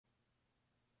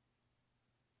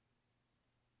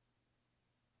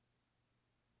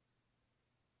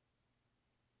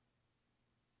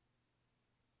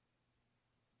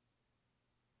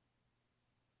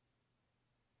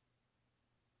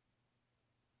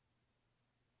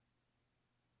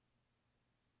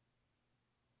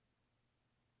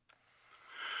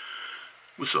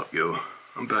What's up, yo?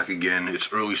 I'm back again.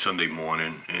 It's early Sunday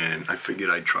morning, and I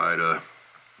figured I'd try to,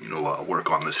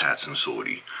 work on this Hatsan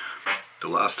Sortie. The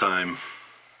last time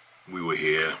we were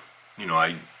here,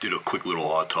 I did a quick little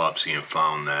autopsy and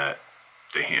found that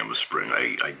the hammer spring,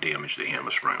 I damaged the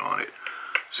hammer spring on it.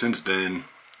 Since then,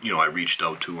 I reached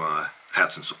out to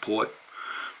Hatsan Support,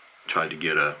 tried to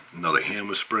get another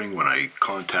hammer spring. When I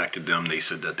contacted them, they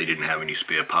said that they didn't have any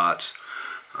spare parts.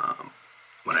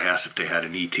 When I asked if they had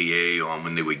an ETA on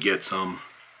when they would get some,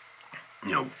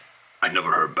 I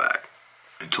never heard back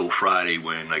until Friday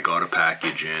when I got a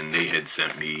package and they had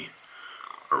sent me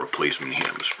a replacement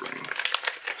hammer spring.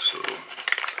 So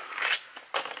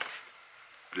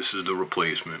this is the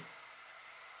replacement.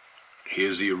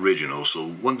 Here's the original. So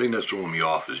one thing that's throwing me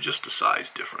off is just the size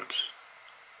difference.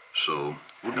 So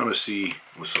we're gonna see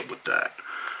what's up with that.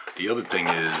 The other thing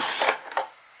is,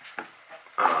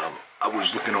 I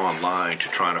was looking online to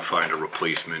try to find a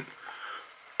replacement,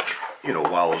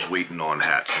 while I was waiting on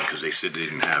Hatsan, because they said they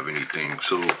didn't have anything.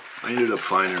 So I ended up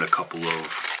finding a couple of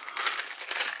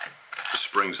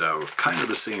springs that were kind of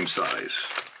the same size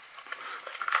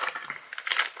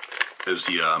as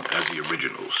the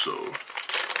original. So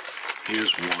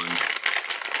here's one.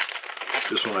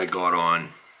 This one I got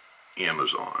on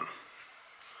Amazon.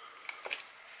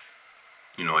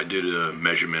 I did a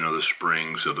measurement of the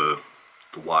springs, of the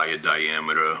wire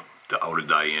diameter, the outer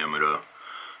diameter,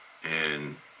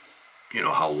 and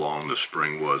how long the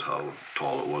spring was, how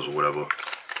tall it was, or whatever.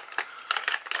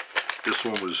 This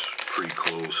one was pretty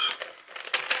close.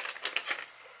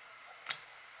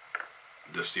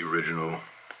 That's the original.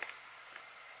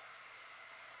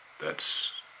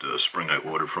 That's the spring I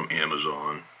ordered from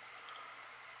Amazon.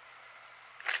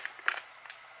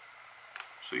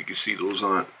 So you can see those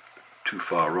aren't too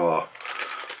far off.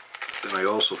 Then I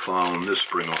also found this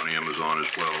spring on Amazon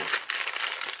as well.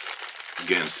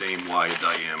 Again, same wire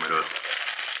diameter,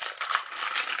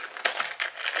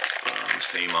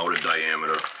 same outer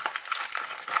diameter.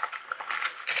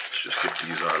 Let's just get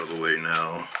these out of the way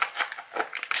now.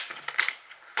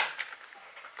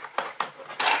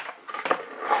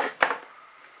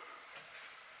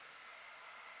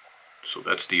 So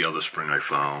that's the other spring I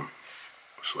found.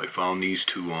 So I found these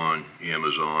two on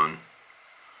Amazon,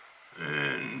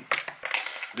 and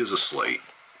there's a slight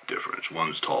difference.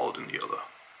 One's taller than the other.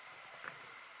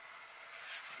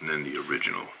 And then the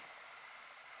original.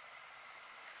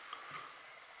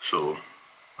 So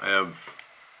I have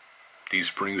these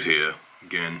springs here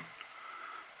again,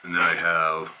 and then I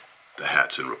have the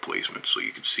Hatsan replacement. So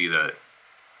you can see that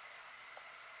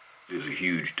there's a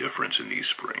huge difference in these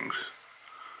springs.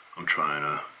 I'm trying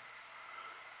to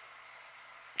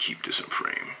keep this in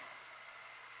frame.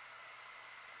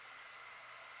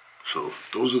 So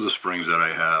those are the springs that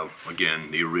I have. Again,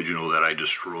 the original that I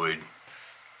destroyed,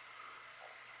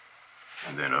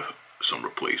 and then some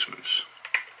replacements.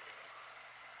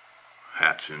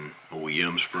 Hatsan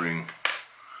OEM spring.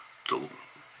 So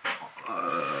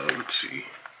let's see.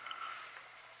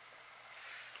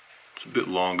 It's a bit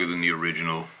longer than the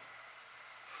original,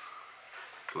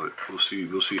 but we'll see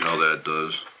how that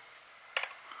does.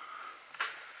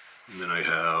 And then I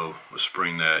have a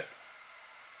spring that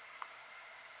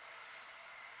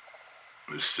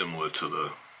is similar to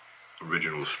the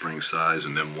original spring size,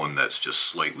 and then one that's just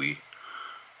slightly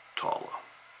taller.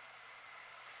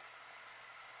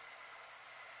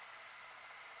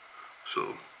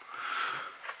 So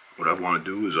what I want to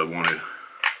do is I want to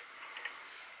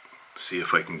see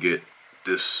if I can get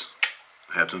this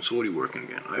Hatsan Sortie working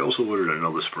again. I also ordered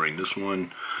another spring. This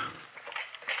one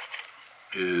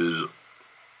is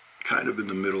kind of in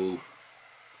the middle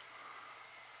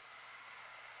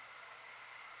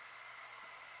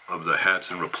of the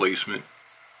Hatsan replacement,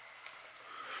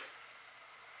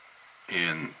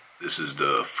 and this is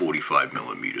the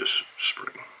 45mm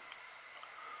spring.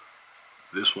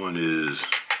 This one is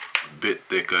a bit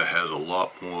thicker, has a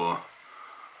lot more,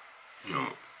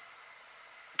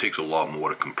 takes a lot more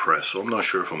to compress, so I'm not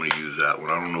sure if I'm going to use that one.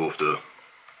 I don't know if the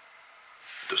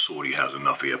Sortie has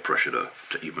enough air pressure to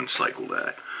even cycle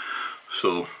that.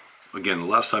 So again, the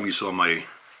last time you saw my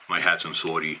Hatsan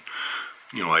Sortie,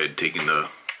 I had taken the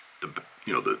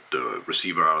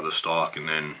receiver out of the stock and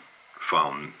then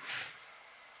found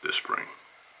this spring.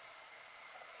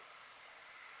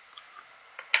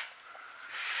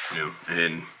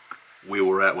 And where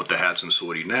we're at with the Hatsan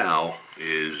Sortie now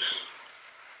is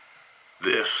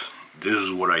this. This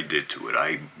is what I did to it.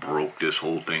 I broke this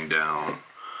whole thing down.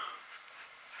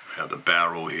 I have the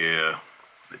barrel here.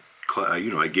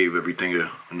 I gave everything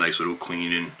a nice little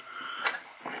cleaning.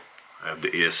 I have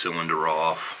the air cylinder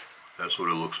off. That's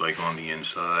what it looks like on the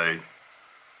inside.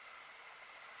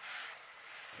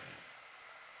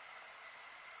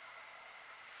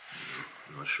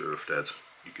 Not sure if that's,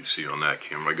 you can see on that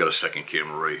camera. I got a second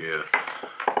camera right here.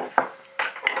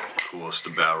 Of course,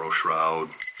 the barrel shroud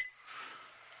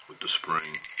with the spring.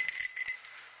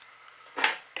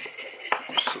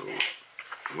 So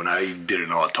when I did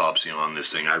an autopsy on this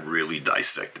thing, I really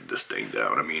dissected this thing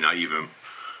down. I mean, I even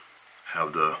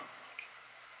have the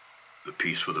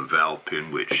piece for the valve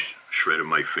pin, which shredded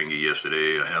my finger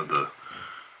yesterday. I have the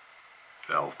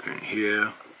valve pin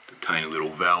here, the tiny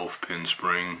little valve pin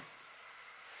spring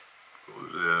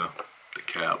goes there, the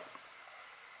cap.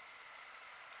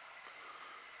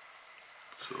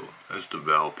 So that's the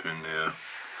valve pin there.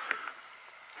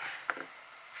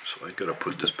 So I gotta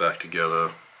put this back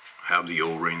together. I have the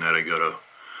O-ring that I gotta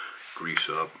grease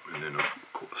up, and then of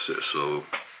course this. So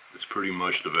it's pretty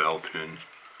much the valve pin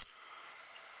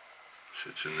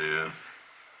sits in there.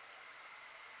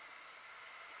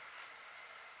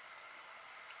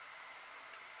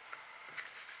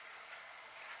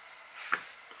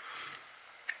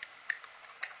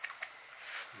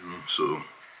 So I'm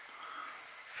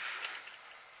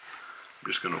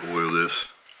just going to oil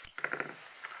this,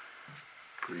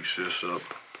 grease this up.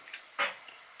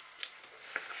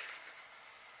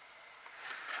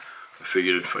 I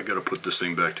figured if I got to put this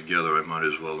thing back together, I might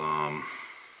as well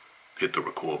hit the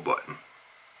record button.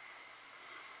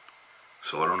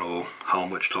 So I don't know how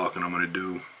much talking I'm going to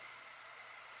do.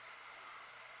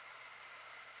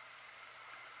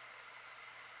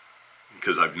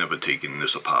 Because I've never taken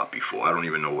this apart before. I don't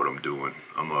even know what I'm doing.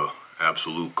 I'm a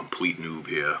absolute complete noob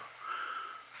here.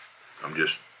 I'm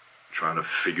just trying to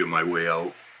figure my way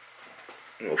out.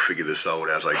 I'll figure this out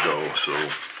as I go. So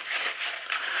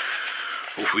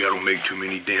hopefully I don't make too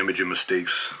many damaging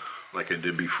mistakes like I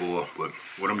did before. But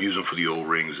what I'm using for the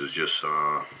O-rings is just,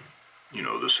 you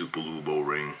know, the Super Lube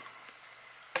O-ring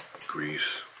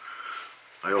grease.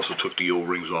 I also took the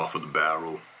O-rings off of the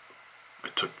barrel. I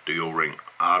took the O-ring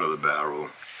out of the barrel.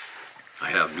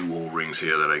 I have new O-rings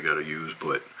here that I gotta use,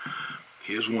 but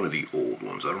here's one of the old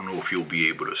ones. I don't know if you'll be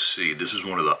able to see. This is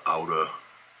one of the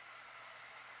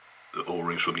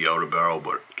O-rings from the outer barrel,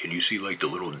 but can you see like the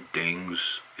little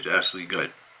dings? It's actually got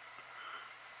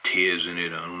tears in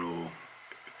it. I don't know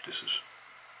if this is,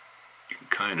 you can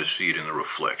kind of see it in the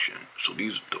reflection. So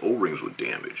the O-rings were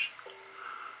damaged.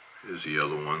 Here's the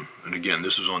other one. And again,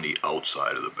 this is on the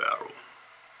outside of the barrel.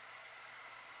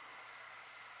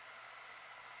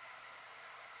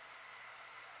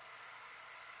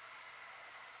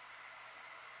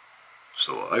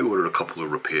 So I ordered a couple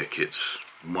of repair kits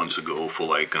months ago for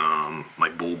like my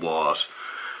Bull Boss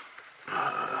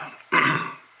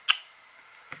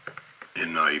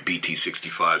and my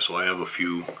BT65. So I have a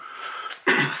few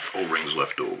O-rings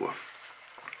left over.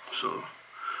 So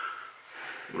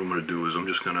what I'm going to do is I'm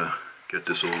just going to get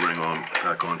this O-ring on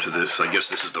back onto this. I guess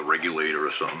this is the regulator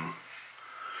or something.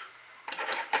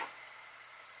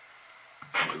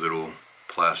 My little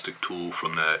plastic tool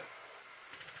from that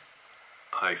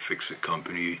iFixit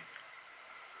company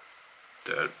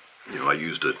that, you know, I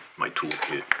used my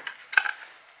toolkit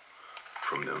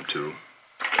from them too.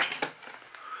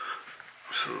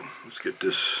 So let's get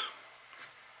this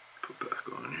put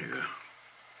back on here.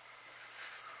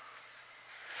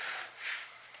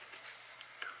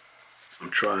 I'm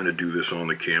trying to do this on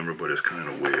the camera, but it's kind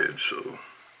of weird, so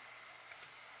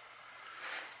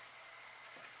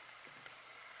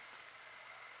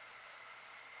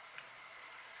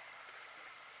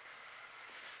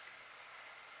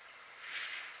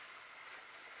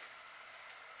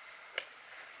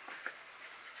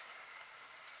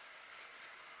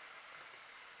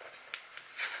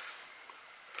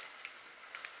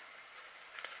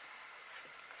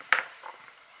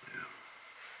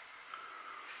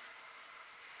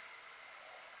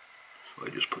I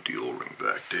just put the O-ring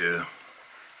back there.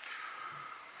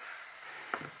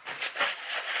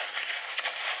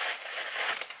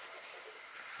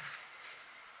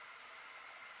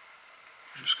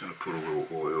 I'm just going to put a little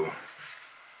oil.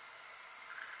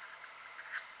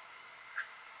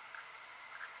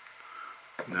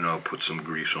 And then I'll put some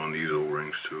grease on these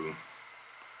O-rings too.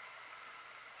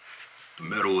 The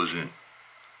metal isn't,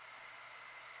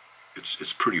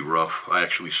 it's pretty rough. I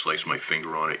actually sliced my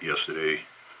finger on it yesterday.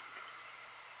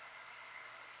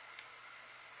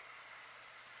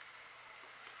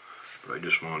 But I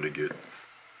just wanted to get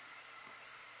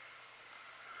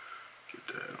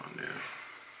that on there.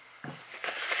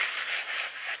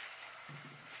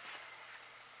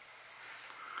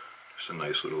 Just a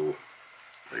nice little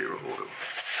layer of oil.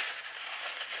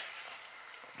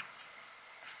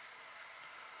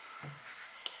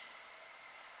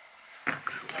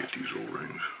 I'll get these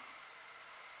O-rings.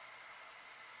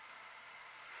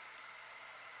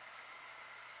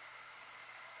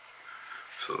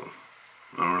 so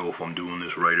I don't know if I'm doing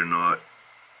this right or not.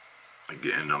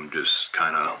 Again, I'm just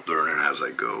kind of learning as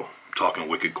I go. I'm talking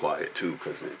wicked quiet too,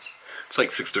 because it's like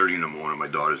 6:30 in the morning. My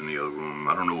daughter's in the other room.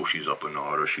 I don't know if she's up or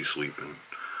not, or she's sleeping.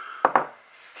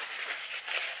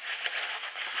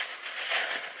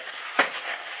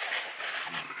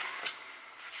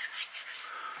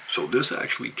 So this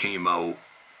actually came out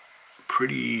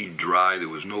pretty dry. There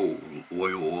was no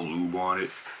oil or lube on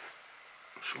it.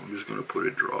 So I'm just gonna put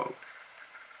a drop.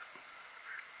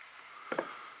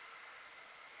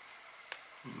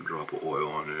 Drop of oil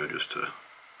on there just to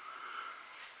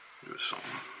do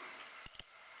something.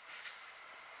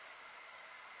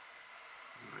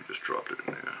 I just dropped it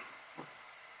in there.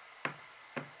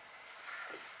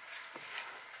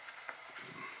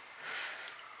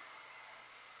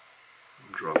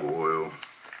 Drop of oil.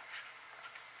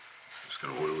 Just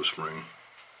gonna oil the spring.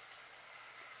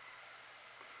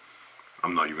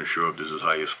 I'm not even sure if this is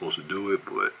how you're supposed to do it,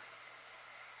 but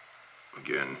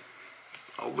again,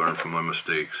 I'll learn from my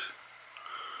mistakes.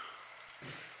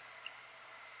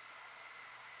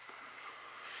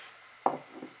 I'll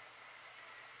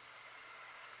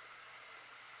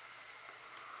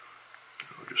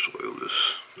just oil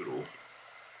this little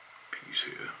piece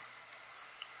here.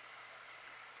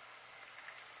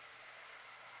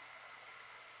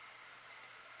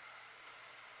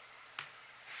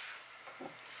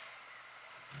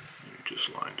 It just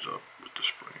lines up with the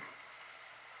spring.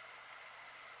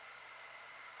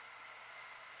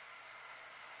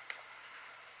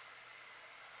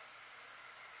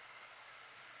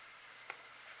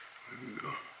 There we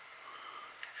go.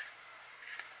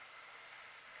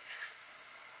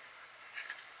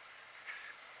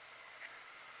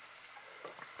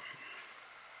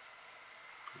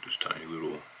 This tiny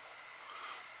little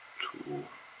tool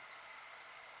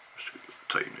just to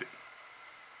tighten it.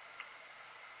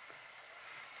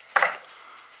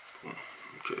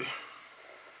 Okay,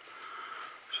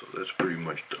 so that's pretty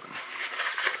much done.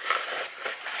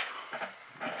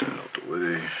 Get that out the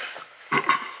way.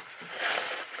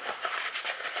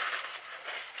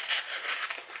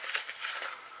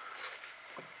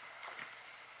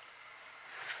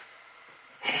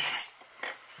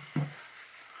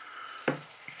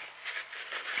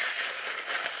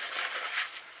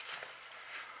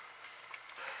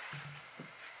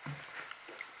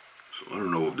 So I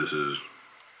don't know if this is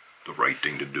the right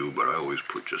thing to do, but I always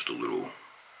put just a little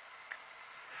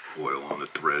oil on the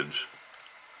threads.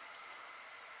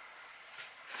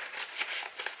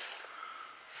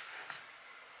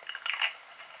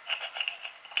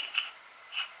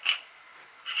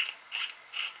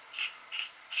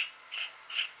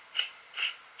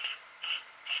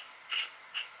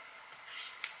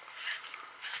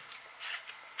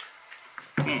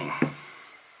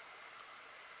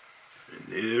 And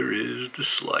there is the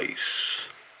slice.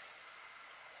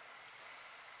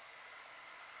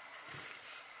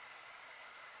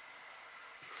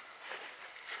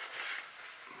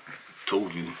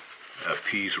 Told you that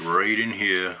piece right in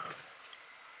here,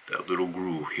 that little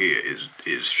groove here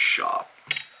is sharp.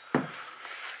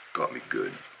 Got me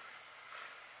good.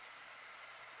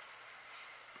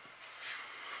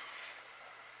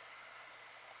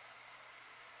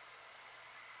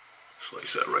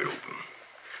 Slice that right open.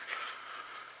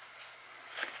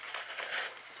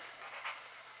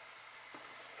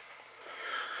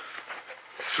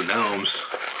 So now I'm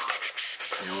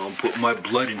putting my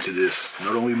blood into this.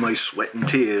 Not only my sweat and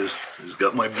tears, it's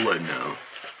got my blood now.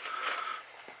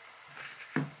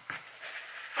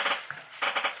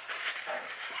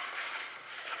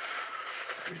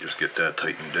 Let me just get that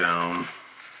tightened down.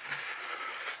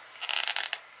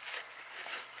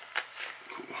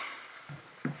 Cool.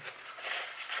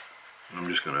 I'm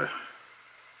just gonna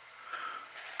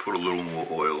put a little more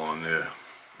oil on there.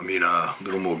 I mean, a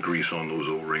little more grease on those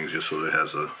O-rings just so it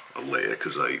has a layer,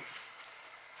 because I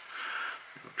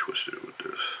twisted it with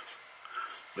this.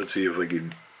 Let's see if I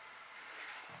could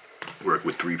work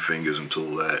with 3 fingers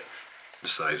until that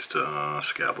decides to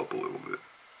scab up a little bit.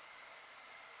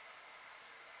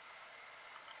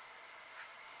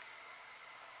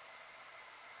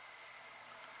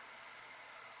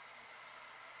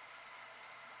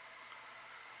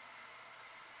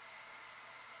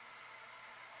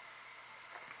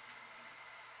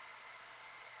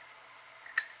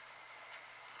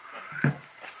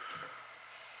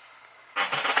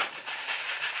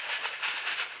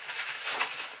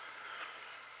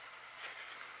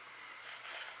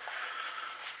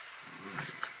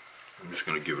 I'm just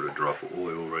going to give it a drop of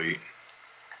oil right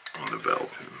on the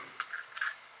valve pin.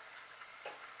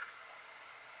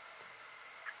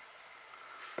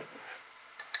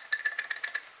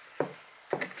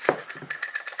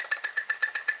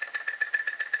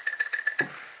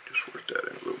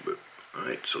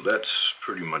 Alright, so that's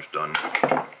pretty much done.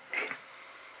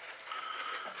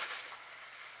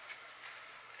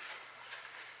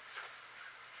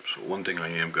 So one thing I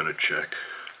am going to check,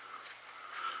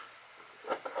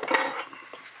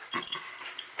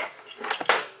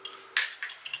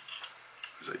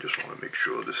 because I just want to make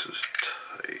sure this is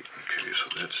tight. Okay, so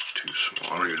that's too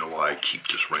small. I don't even know why I keep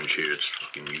this wrench here, it's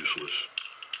fucking useless.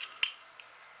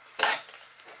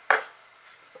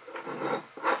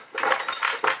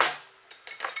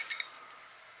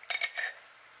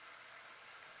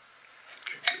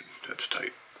 Okay, good. That's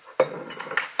tight.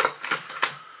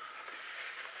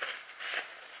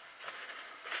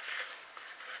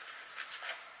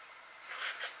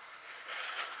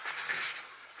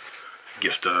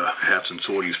 Guess the Hatsan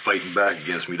Sortie's fighting back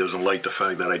against me, doesn't like the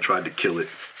fact that I tried to kill it.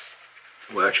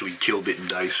 Well, actually killed it and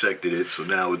dissected it, so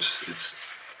now it's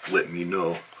letting me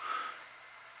know.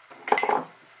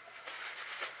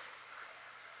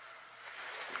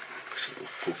 So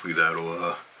hopefully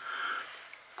that'll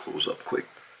close up quick.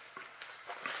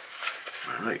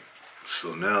 Alright,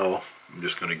 so now I'm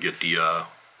just going to get the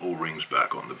O-rings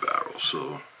back on the barrel.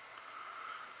 So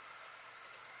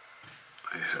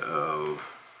I have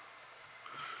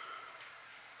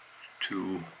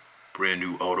 2 brand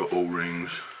new outer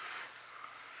O-rings.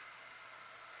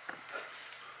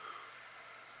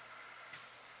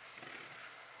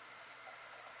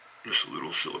 Just a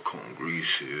little silicone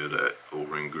grease here, that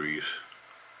O-ring grease.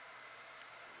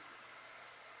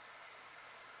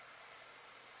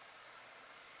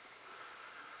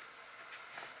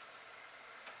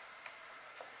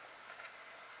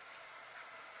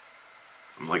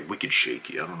 I'm like wicked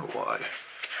shaky, I don't know why.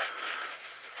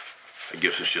 I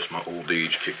guess it's just my old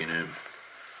age kicking in.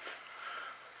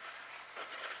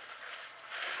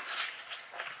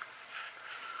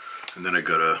 And then I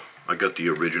got the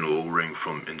original O-ring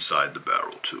from inside the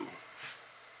barrel too,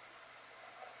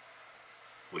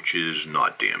 which is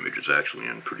not damaged. It's actually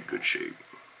in pretty good shape.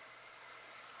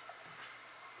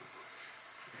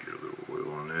 Get a little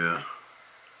oil on there.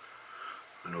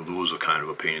 I know those are kind of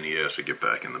a pain in the ass to get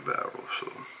back in the barrel, so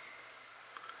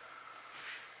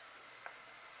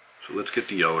let's get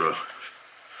the outer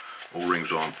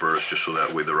O-rings on first, just so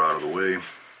that way they're out of the way.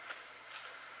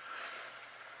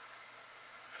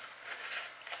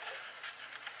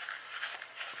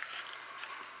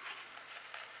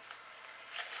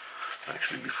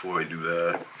 Actually, before I do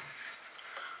that,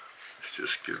 let's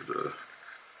just give the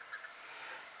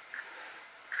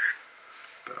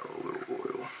barrel a little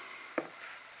oil.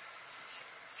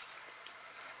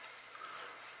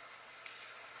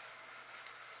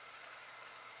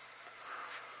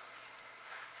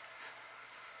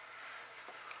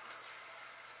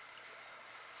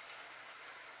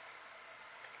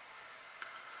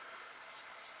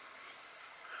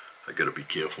 I gotta be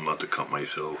careful not to cut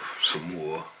myself some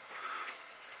more,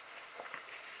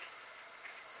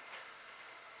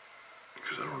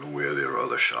 because I don't know where there are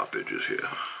other sharp edges here.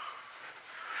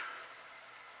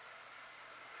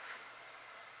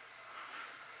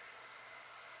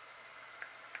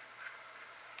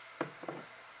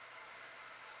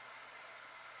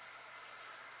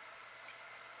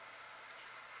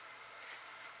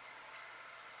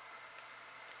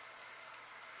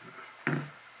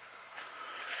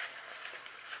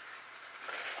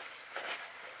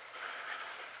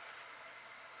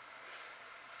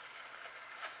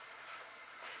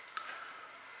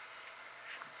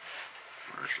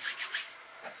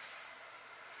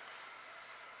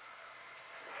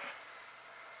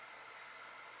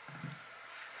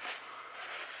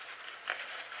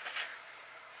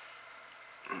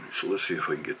 So let's see if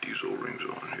I can get these O-rings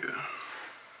on here.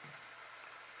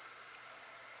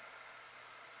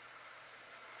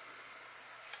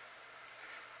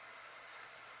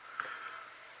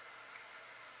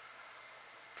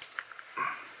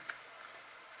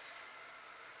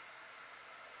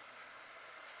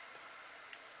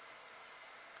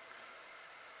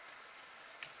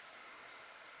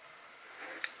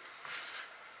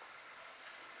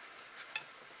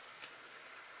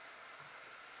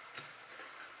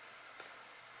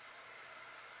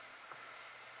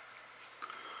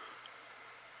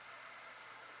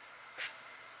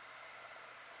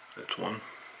 That's one.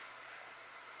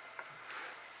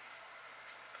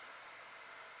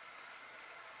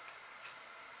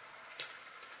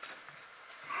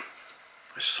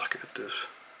 I suck at this.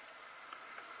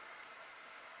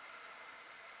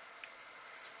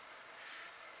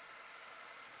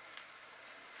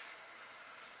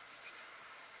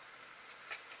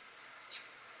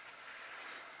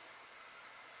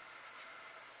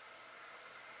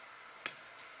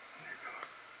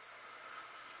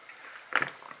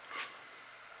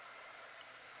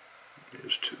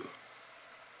 There's two.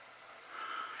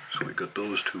 So we got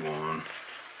those two on.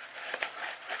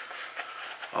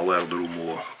 I'll add a little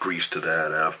more grease to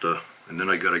that after. And then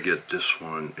I gotta get this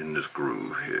one in this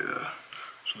groove here.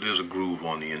 So there's a groove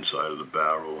on the inside of the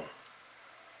barrel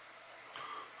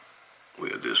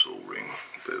where this O-ring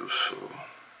lives, so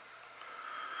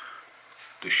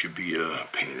this should be a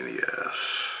pain in the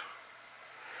ass.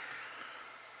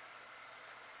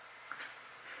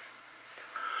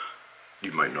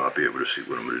 You might not be able to see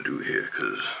what I'm going to do here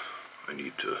because I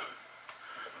need to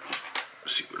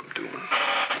see what I'm doing.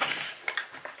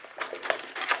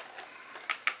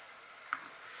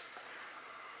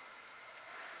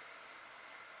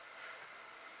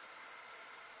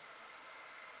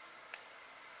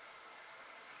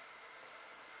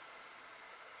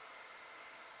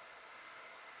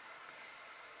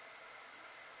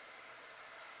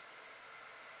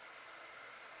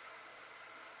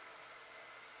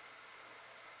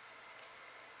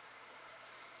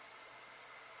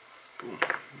 Boom.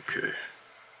 Okay.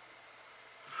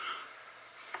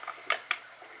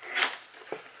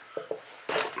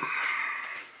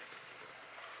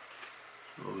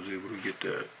 I was able to get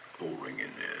that O-ring in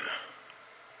there.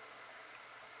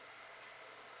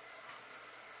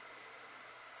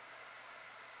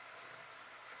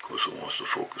 Of course it wants to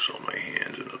focus on my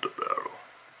hands and not the barrel.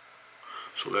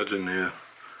 So that's in there.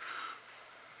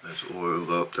 That's oiled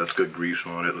up. That's got grease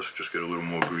on it. Let's just get a little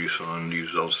more grease on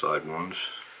these outside ones.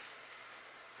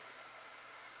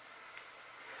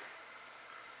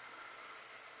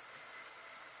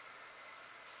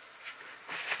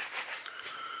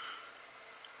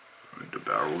 Alright, the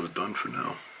barrel is done for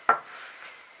now.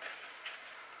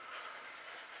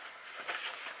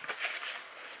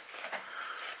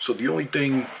 So the only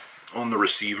thing on the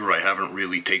receiver I haven't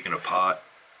really taken apart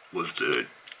was the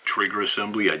trigger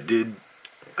assembly. I do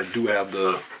have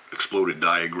the exploded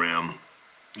diagram,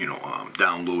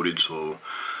 downloaded, so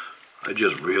I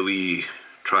just really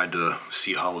tried to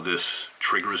see how this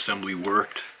trigger assembly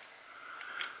worked.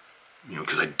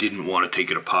 Because I didn't want to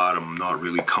take it apart. I'm not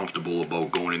really comfortable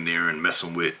about going in there and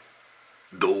messing with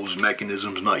those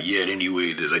mechanisms, not yet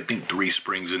anyway. There's, I think, 3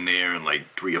 springs in there and like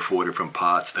 3 or 4 different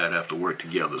parts that have to work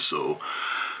together. So,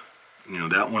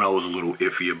 that one I was a little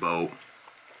iffy about.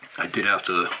 I did have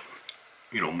to,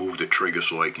 move the trigger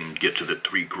so I can get to the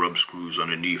 3 grub screws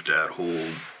underneath that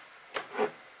hold.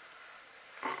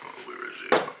 Where is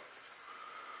it?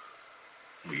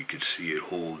 Well, you can see it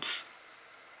holds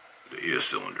the air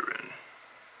cylinder in.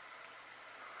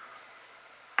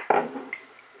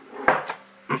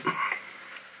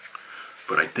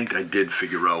 But I think I did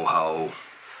figure out how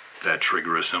that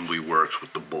trigger assembly works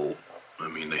with the bolt. I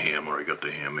mean the hammer, I got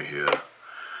the hammer here.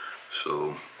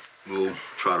 So we'll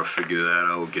try to figure that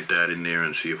out, get that in there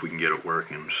and see if we can get it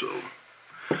working. So,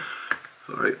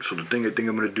 alright, so the thing I think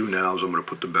I'm going to do now is I'm going to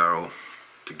put the barrel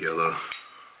together.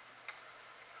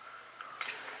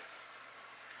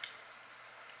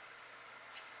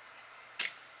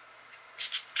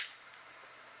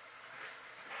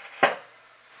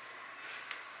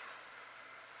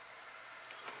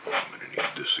 I'm going to need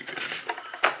this again.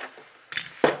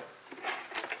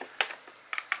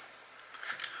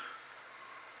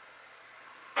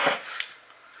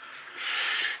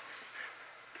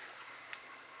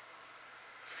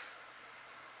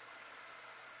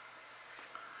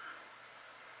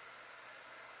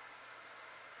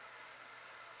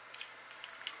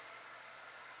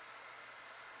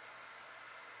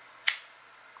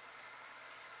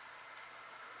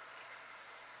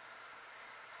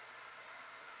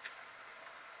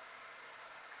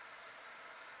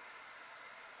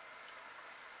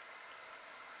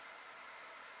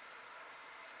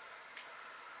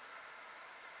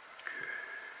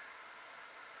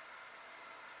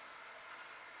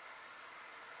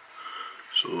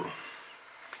 So I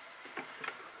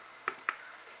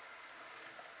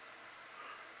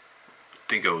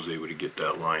think I was able to get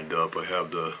that lined up. I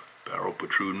have the barrel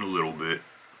protruding a little bit.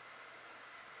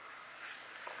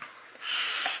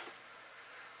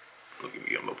 Look at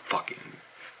me, I'm a fucking...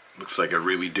 Looks like I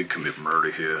really did commit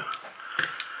murder here.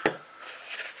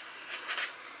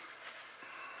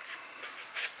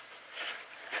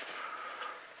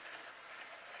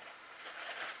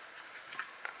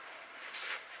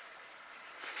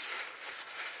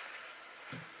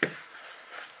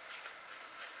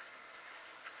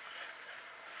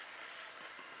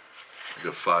 I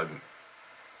got 5.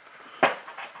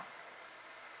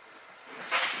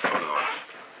 Hold on.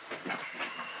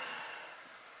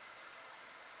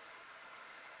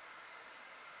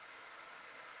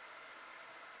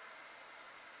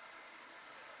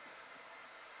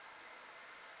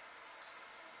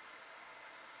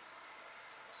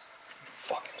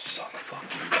 fucking suck. Fuck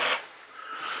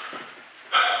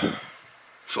you.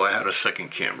 So I had a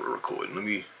second camera recording. Let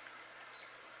me...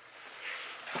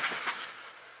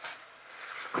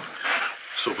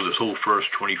 So for this whole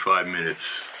first 25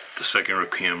 minutes, the second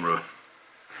camera,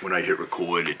 when I hit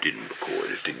record, it didn't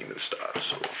record. It didn't even start.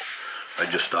 So I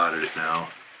just started it now.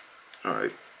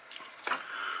 Alright.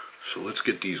 So let's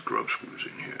get these grub screws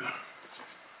in here.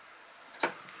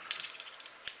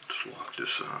 Let's lock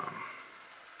this on.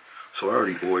 So I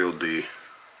already oiled the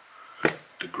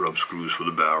grub screws for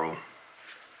the barrel.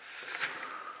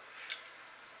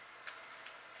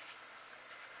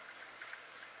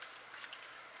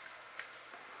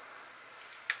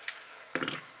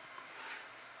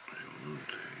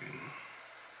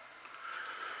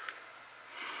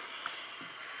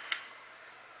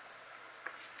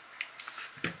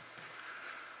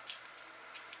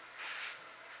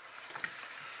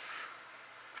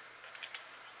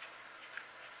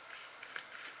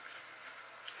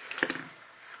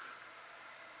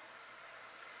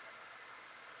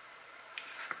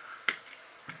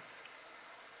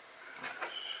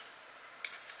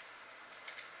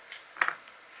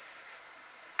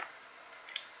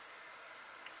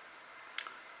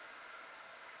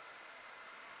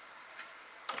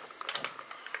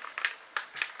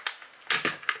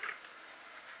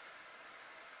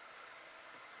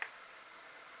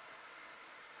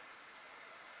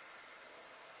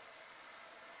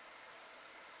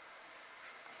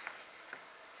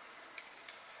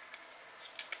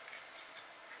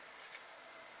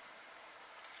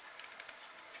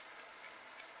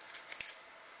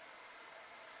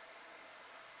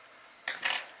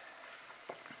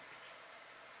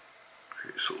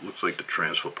 So it looks like the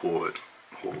transfer port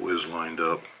hole is lined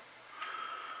up.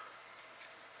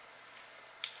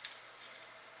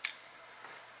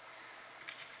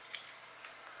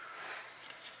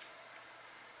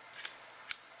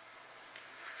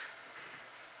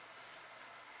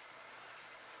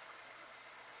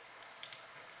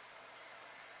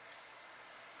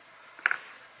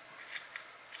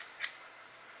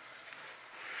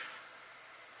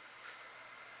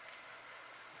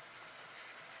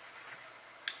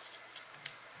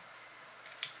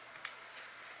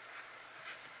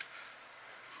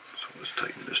 Let's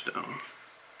tighten this down.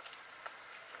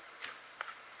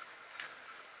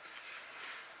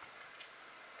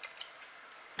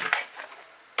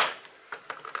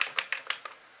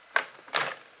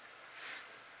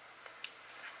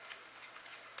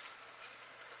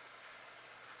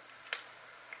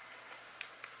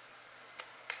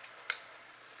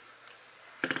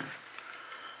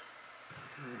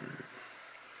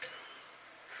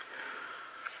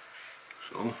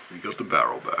 So we got the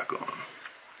barrel back on.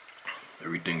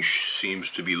 Everything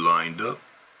seems to be lined up.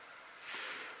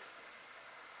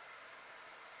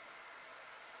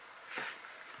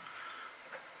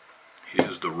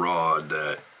 Here's the rod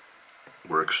that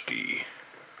works the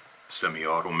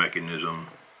semi-auto mechanism.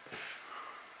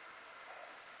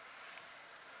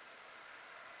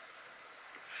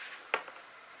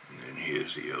 And then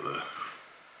here's the other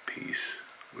piece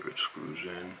where it screws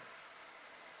in.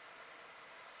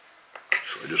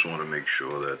 So I just want to make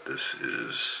sure that this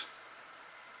is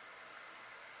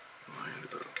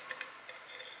lined up.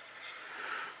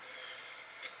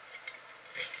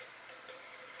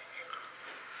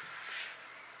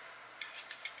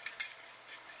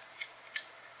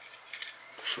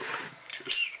 So I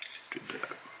just did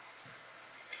that.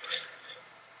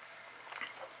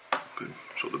 Good.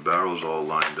 So the barrel's all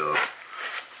lined up.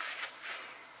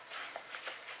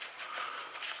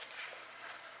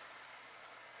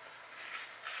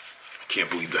 I can't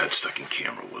believe that second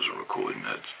camera wasn't recording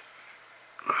that.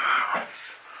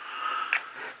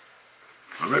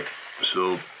 Alright,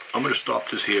 so I'm going to stop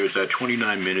this here. It's at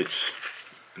 29 minutes,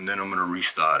 and then I'm going to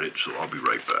restart it, so I'll be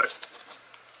right back.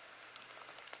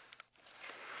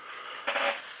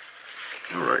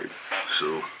 Alright,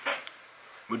 so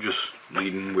we're just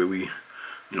leading where we,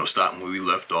 starting where we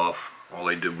left off. All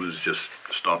I did was just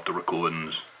stop the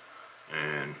recordings,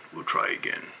 and we'll try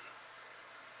again.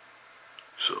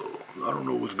 So, I don't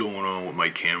know what's going on with my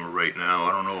camera right now.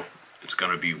 I don't know if it's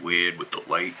going to be weird with the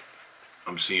light.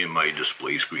 I'm seeing my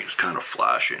display screen is kind of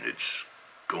flashing. It's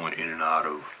going in and out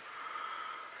of,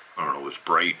 I don't know, it's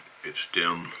bright, it's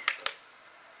dim.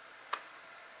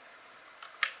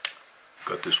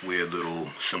 Got this weird little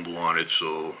symbol on it,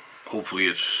 so hopefully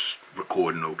it's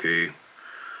recording okay.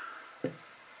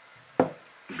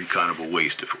 It'd be kind of a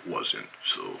waste if it wasn't.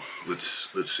 So let's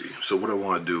see. So what I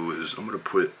want to do is I'm going to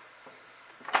put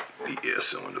the air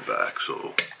cylinder back.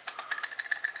 So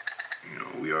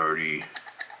we already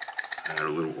add a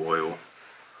little oil.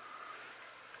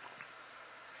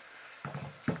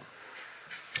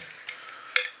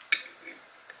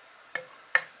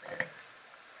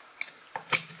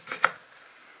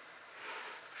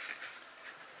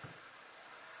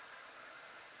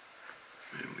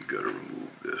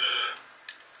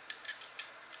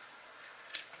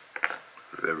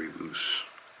 very loose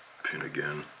pin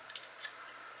again.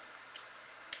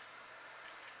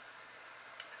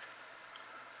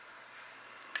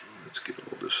 Let's get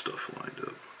all this stuff lined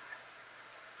up.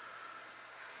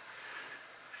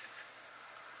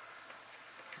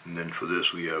 And then for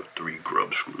this we have 3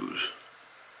 grub screws.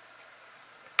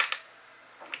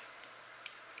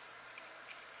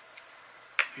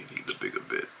 You need the bigger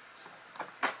bit.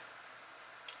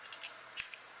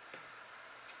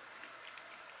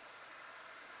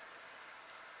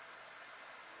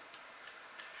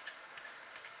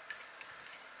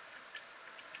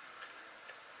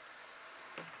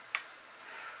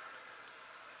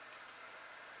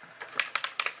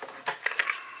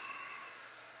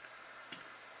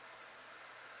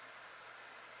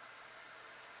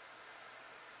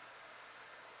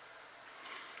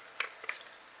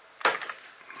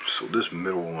 So this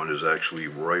middle one is actually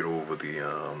right over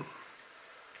the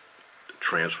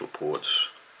transfer ports.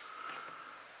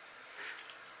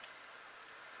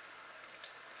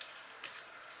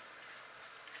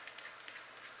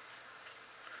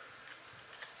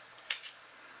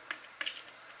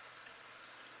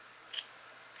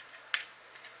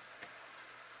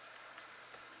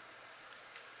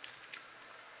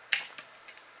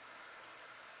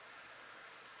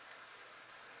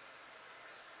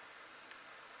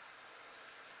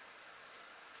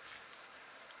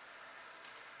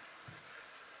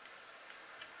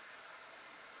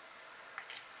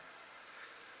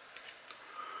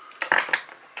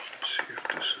 See if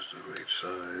this is the right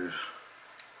size.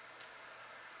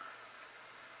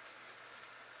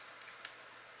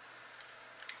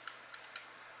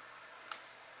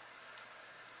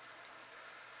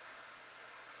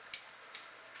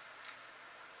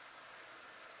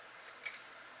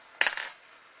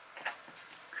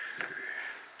 Okay.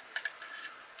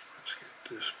 Let's get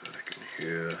this back in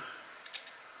here.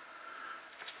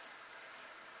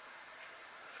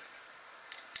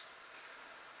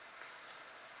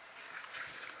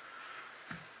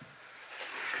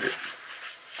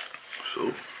 So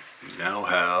we now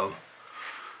have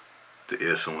the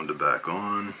air cylinder back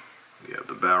on, we have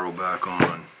the barrel back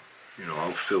on. You know,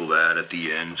 I'll fill that at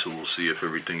the end, so we'll see if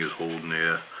everything is holding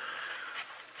air.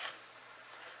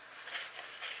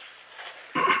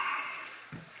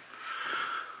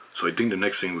 So I think the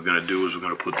next thing we're going to do is we're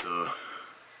going to put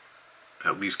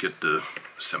at least get the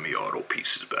semi-auto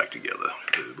pieces back together.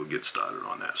 We'll get started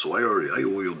on that. So I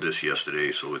oiled this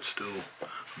yesterday, so it's still,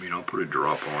 I mean, I'll put a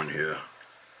drop on here.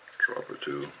 Drop or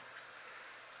two.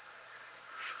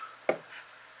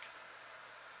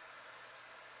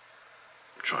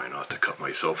 Try not to cut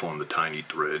myself on the tiny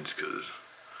threads, because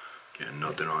again,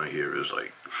 nothing on here is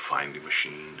like finely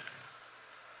machined.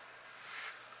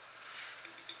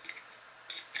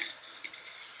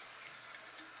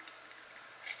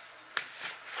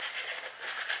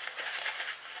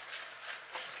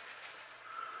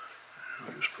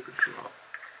 I'll just put a drop.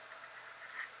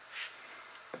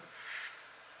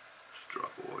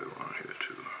 Drop oil on here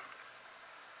too.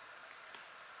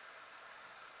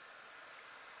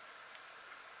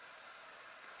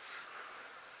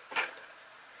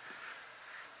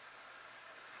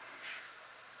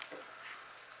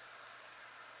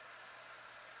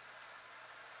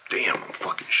 Damn, I'm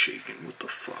fucking shaking. What the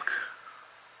fuck?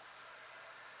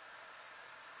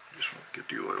 Just want to get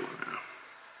the oil in there.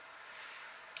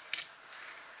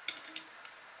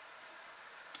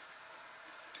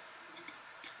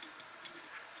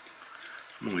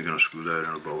 I'm only going to screw that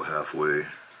in about halfway.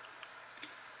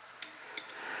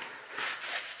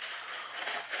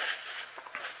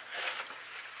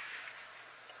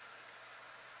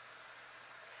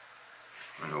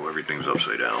 I know everything's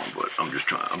upside down, but I'm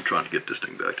trying to get this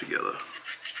thing back together.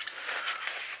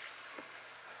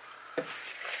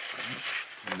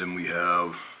 And then we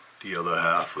have the other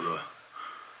half of the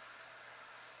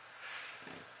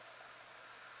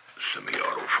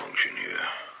semi-auto function here.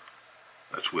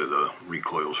 That's where the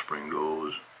recoil spring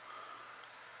goes.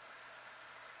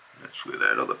 That's where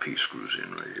that other piece screws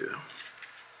in right here.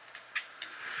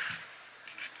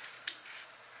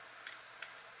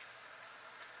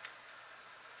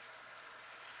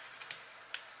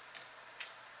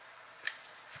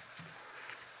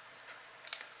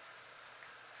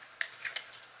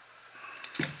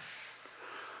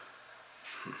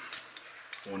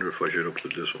 I wonder if I should have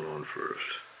put this one on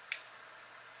first.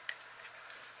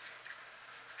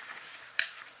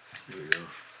 There we go.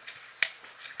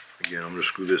 Again, I'm going to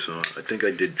screw this on. I think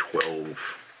I did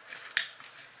 12.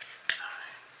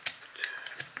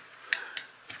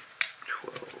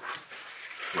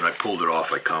 12. When I pulled it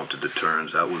off, I counted the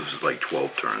turns. That was like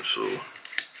 12 turns, so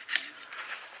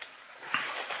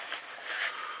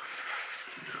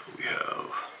now we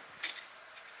have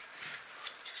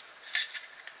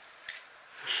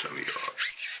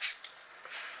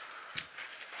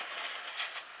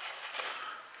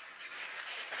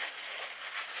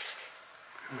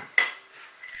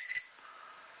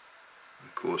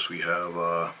course, we have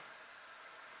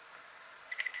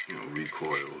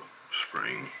recoil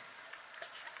spring.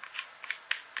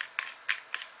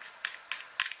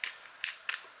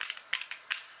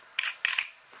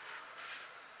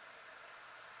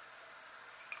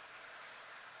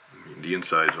 I mean, the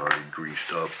inside's already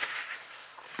greased up.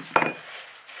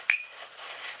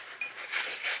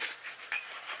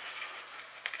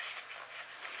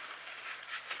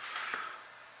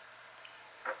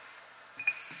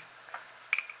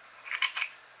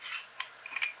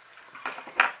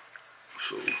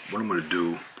 So what I'm going to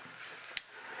do,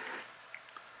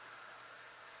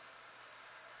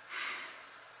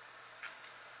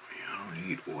 I don't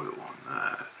need oil on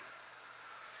that.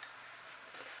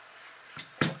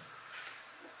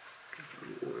 Get a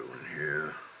little oil in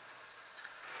here.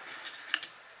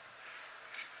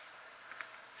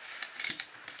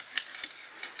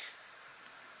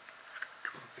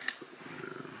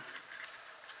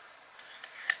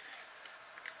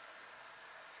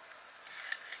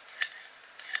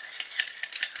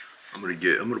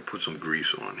 I'm gonna put some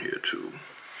grease on here too.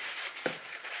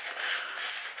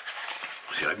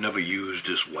 See, I've never used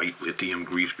this white lithium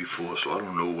grease before, so I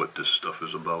don't know what this stuff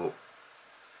is about.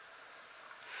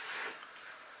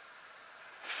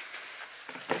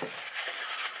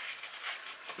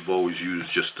 I've always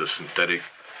used just the synthetic,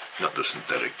 not the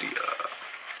synthetic, the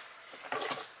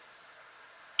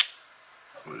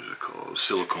what is it called?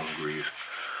 Silicone grease.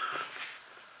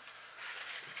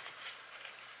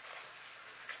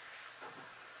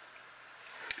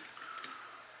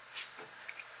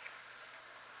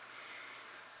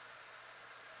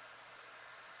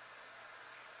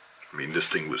 I mean, this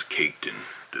thing was caked in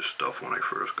this stuff when I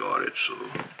first got it, so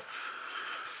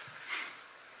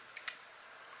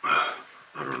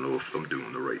I don't know if I'm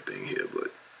doing the right thing here,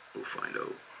 but we'll find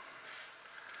out.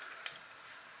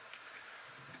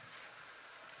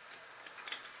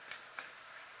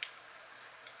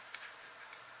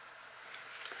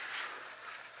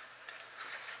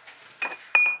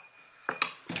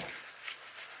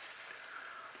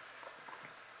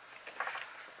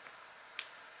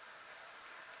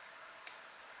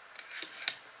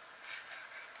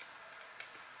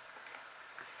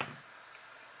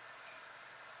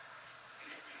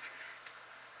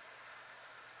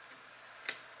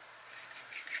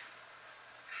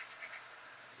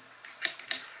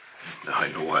 Now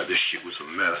I know why this shit was a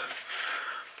mess.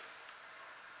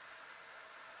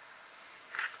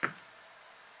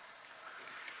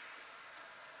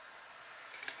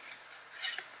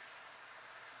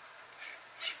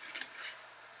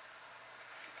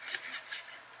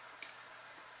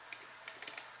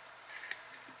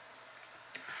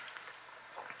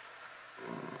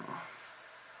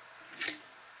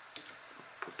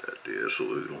 Put that there so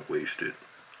we don't waste it.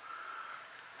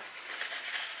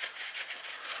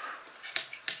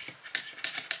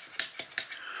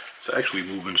 It's actually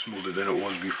moving smoother than it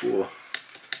was before.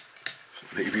 So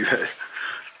maybe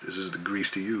this is the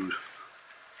grease to use.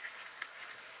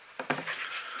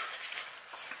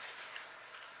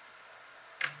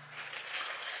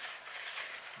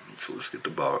 So let's get the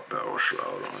barrel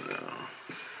shroud on now.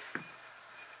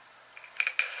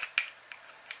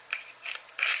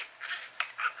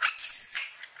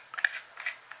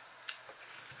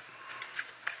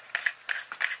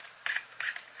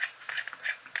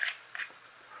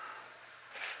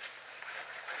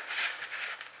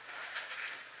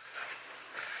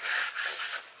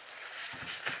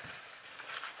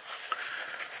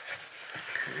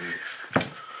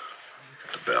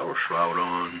 Barrel shroud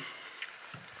on.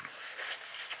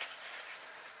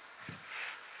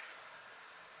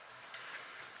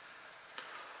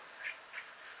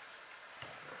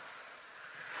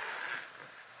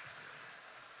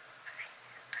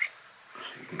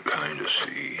 So you can kind of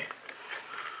see.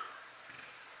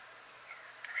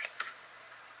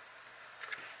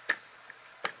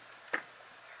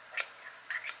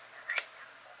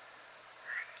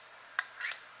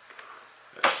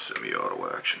 That's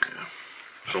semi-auto action here.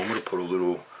 So I'm going to put a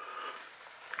little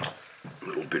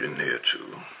bit in there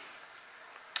too.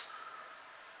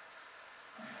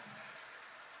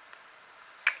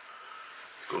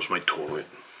 Goes my toilet.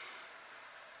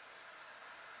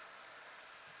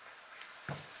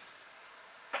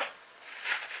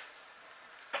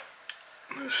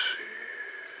 Let's see.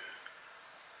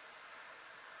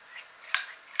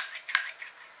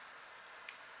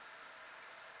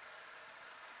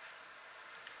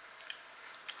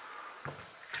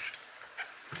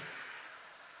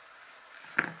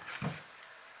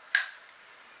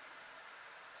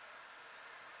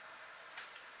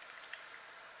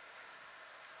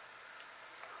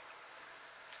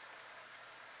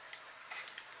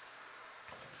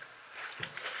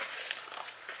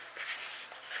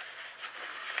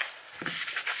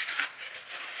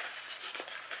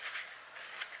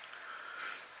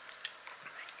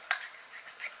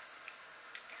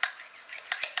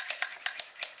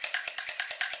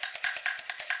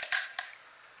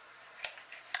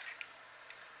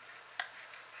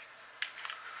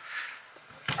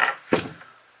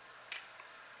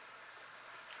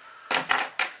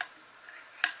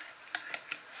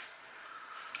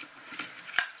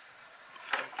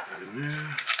 in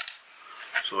there.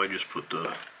 So I just put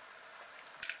the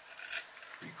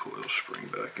recoil spring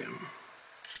back in.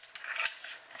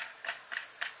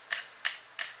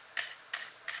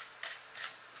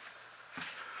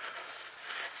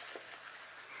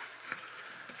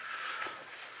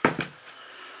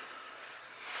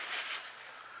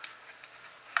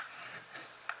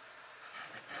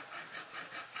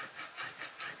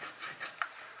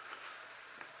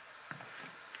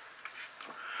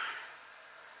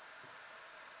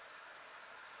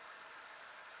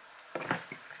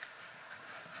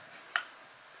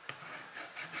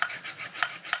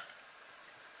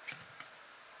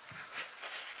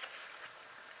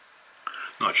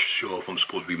 Not sure if I'm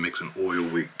supposed to be mixing oil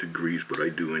weight to grease, but I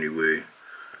do anyway.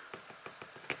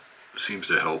 Seems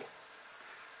to help.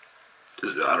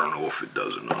 I don't know if it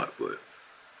does or not, but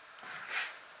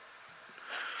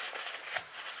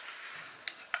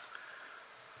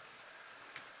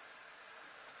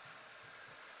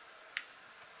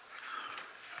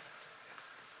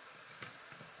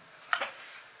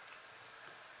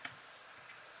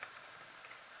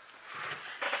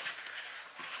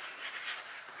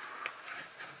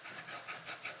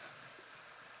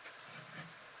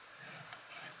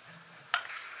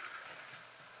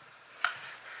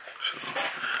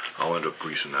I'll end up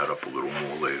greasing that up a little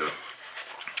more later.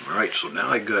 Alright, so now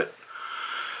I got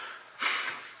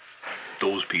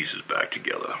those pieces back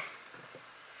together.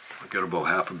 I got about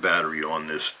half a battery on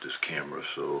this camera,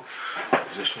 so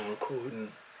is this one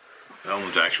recording? That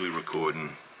one's actually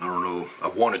recording. I don't know. I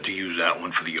wanted to use that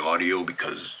one for the audio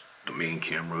because the main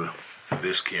camera,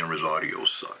 this camera's audio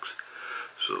sucks.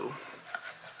 So,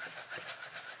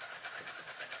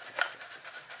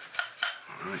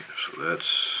 alright, so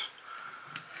that's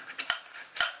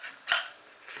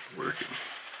working.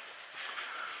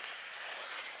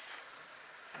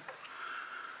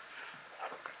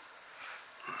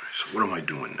 Alright, so what am I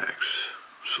doing next?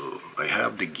 So I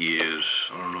have the gears.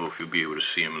 I don't know if you'll be able to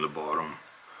see them in the bottom.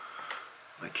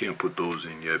 I can't put those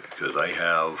in yet because I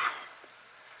have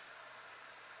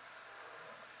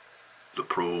the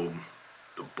probe,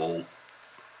 the bolt,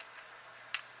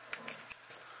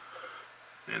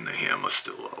 and the hammer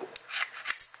still out.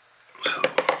 So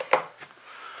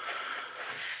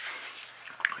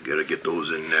I gotta get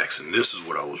those in next, and this is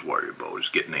what I was worried about, is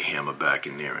getting the hammer back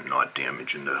in there and not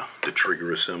damaging the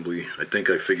trigger assembly. I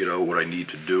think I figured out what I need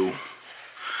to do.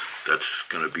 That's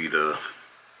gonna be the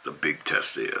big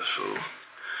test there. So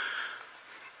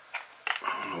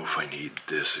I don't know if I need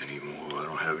this anymore. I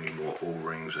don't have any more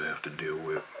O-rings I have to deal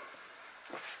with.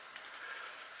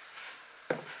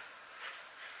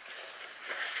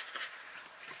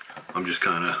 I'm just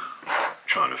kind of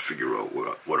trying to figure out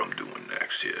what I'm doing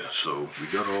next here. So we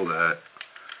got all that.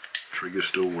 Trigger's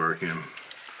still working.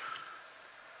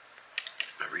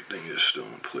 Everything is still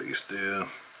in place there.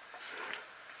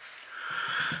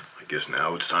 I guess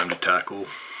now it's time to tackle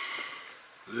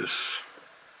this.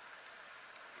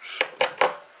 So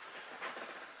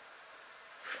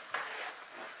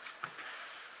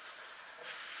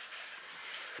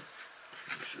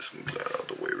let's just move that out of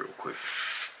the way real quick.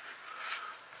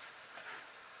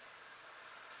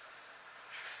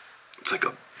 It's like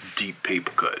a deep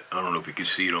paper cut. I don't know if you can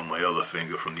see it on my other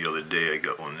finger from the other day. I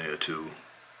got one there too.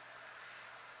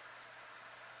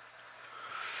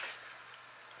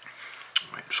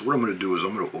 Alright, so what I'm going to do is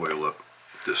I'm going to oil up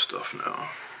this stuff now.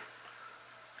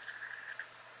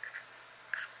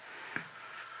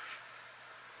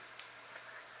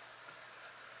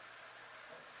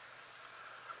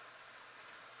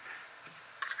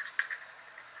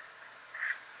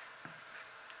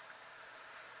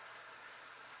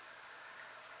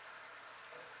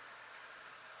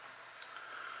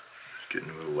 Getting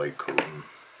a little light coating.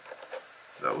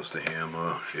 That was the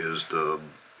hammer. Here's the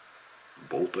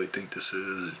bolt, I think this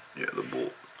is. Yeah, the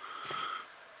bolt.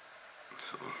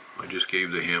 So I just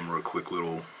gave the hammer a quick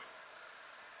little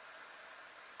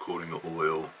coating of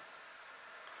oil.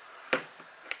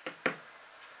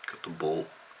 Got the bolt.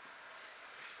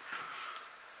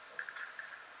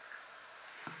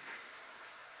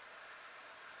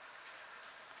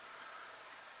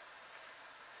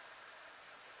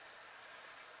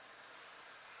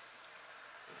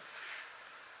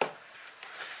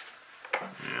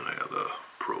 And I have the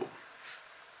probe.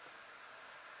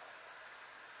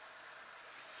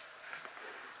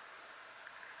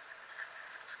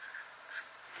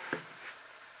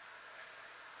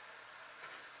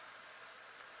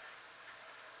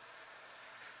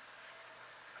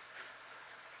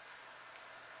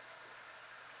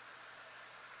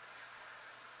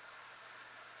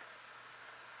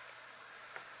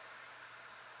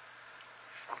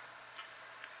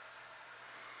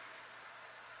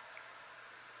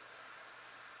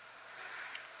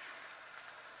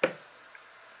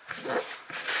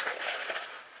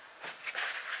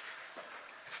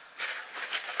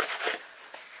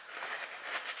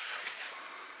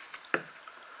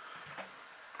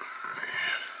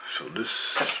 So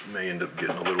this may end up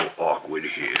getting a little awkward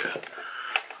here.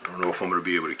 I don't know if I'm going to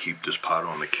be able to keep this part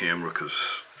on the camera because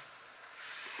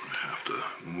I have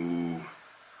to move.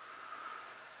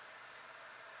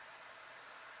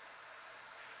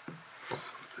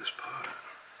 This part.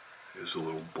 Here's a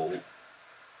little bolt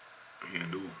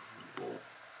handle, bolt.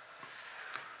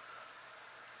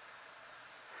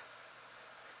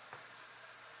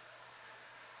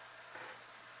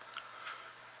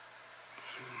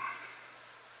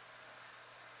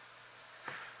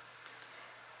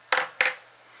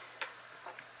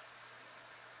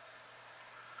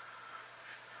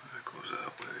 That goes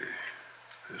that way.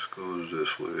 This goes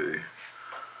this way.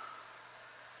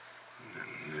 And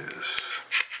then this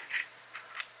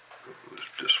goes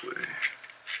this way.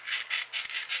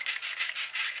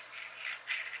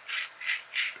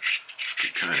 You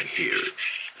can kind of hear it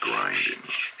grinding.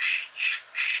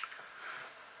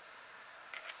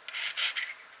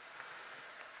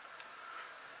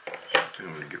 So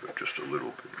I'm going to give it just a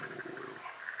little bit more oil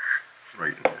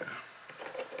right in there.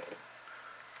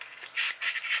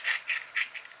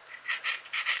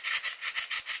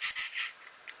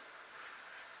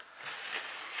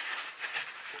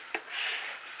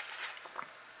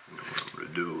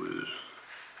 Do is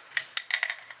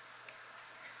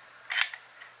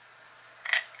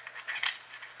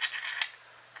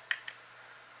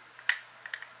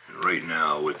right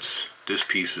now it's this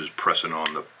piece is pressing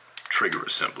on the trigger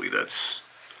assembly that's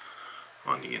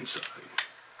on the inside,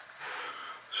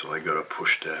 so I gotta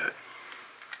push that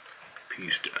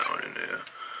piece down in there.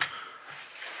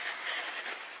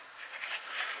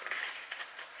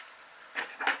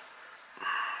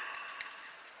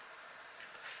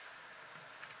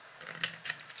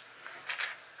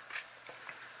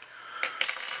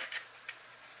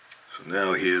 So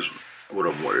now here's what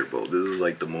I'm worried about. This is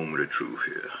like the moment of truth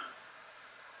here.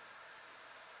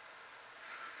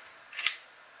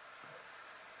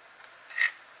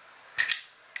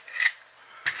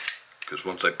 Because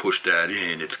once I push that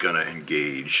in, it's gonna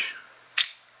engage.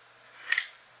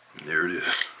 And there it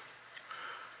is.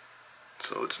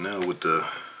 So it's now with the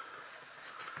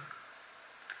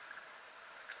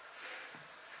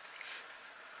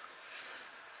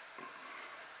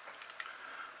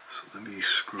let me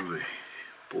screw the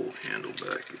bolt handle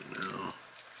back in now.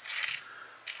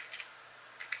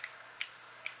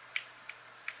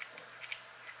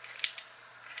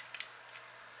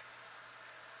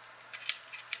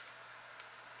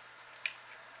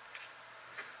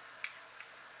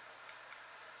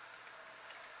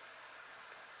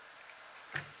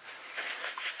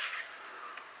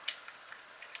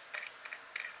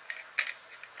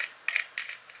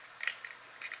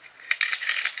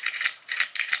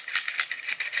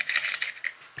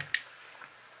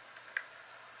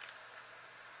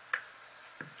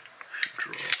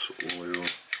 Oil.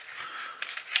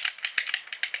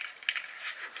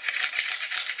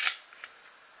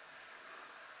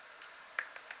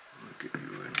 I'll get you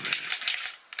in a minute.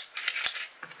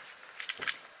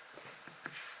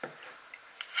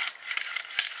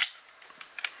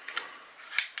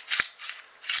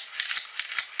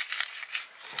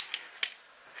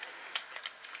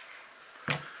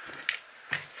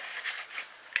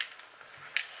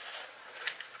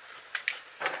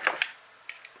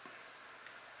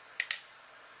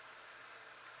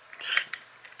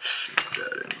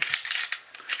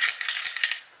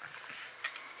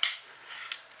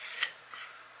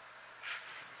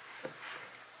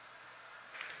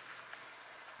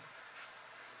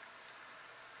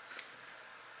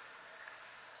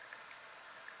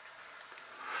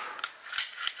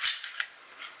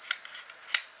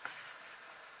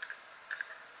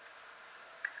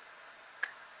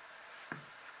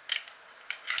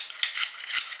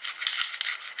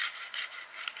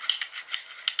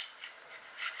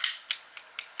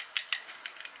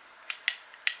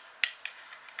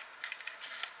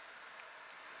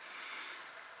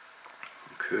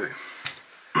 Okay.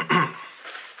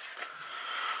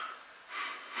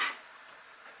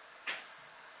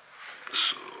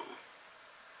 So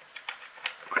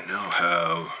I now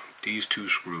have these two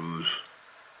screws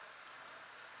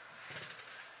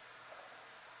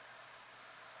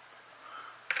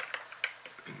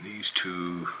and these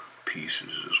two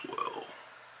pieces as well.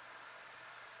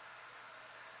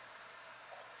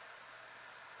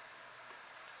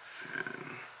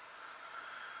 And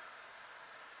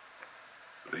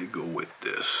they go with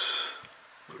this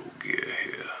little gear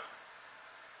here.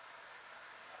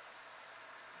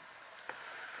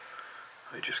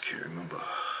 I just can't remember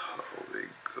how they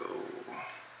go.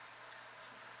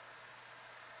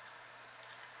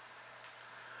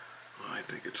 I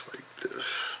think it's like this.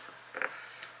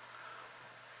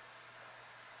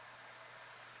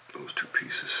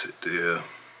 pieces sit there,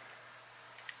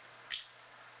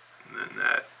 and then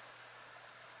that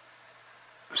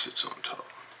sits on top.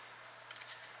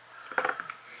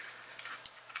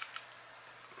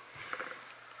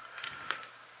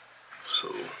 So,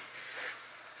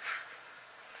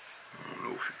 I don't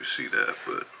know if you can see that,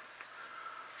 but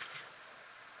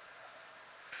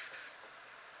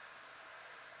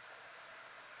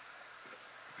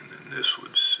and then this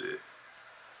would sit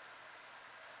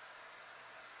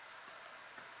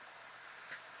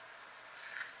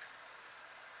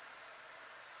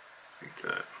like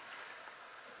that.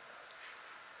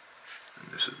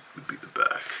 And this would be the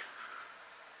back.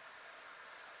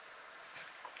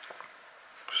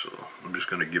 So I'm just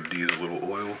going to give these a little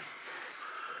oil,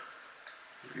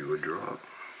 give you a drop.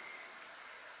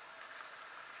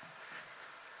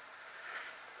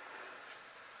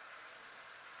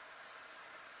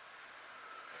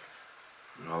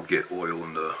 And I'll get oil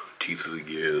in the teeth of the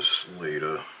gears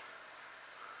later.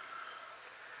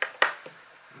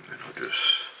 And then I'll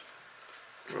just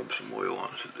rub some oil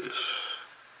onto this.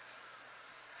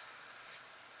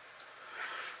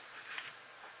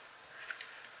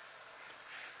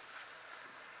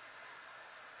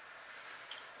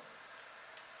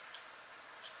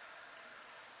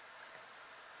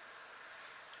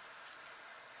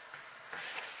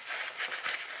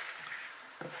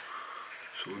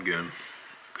 So again,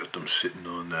 got them sitting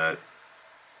on that,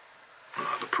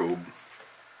 the probe.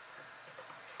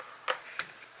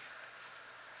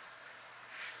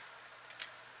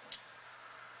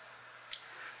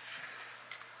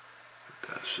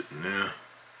 Got that sitting there.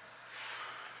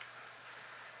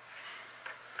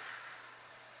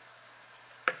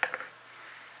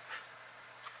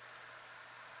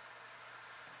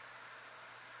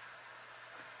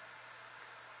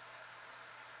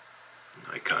 And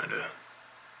I kind of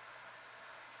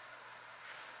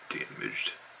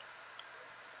damaged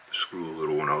the screw a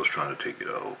little when I was trying to take it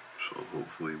out, so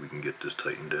hopefully we can get this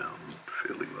tightened down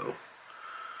fairly well.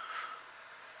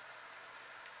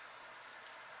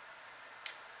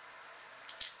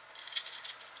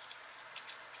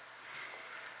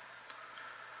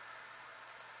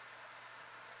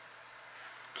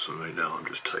 So right now I'm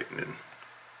just tightening,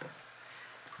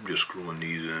 I'm just screwing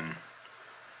these in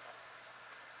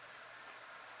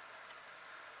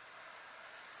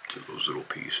to those little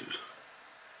pieces.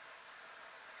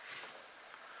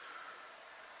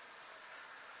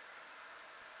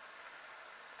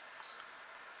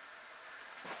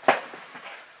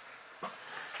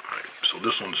 Alright, so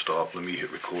this one stopped. Let me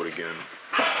hit record again.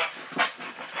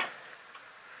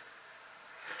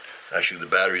 Actually, the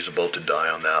battery's about to die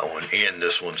on that one and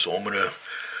this one, so I'm going to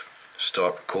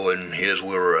stop recording. Here's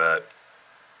where we're at.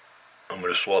 I'm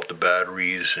going to swap the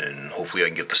batteries and hopefully I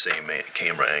can get the same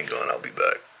camera angle and I'll be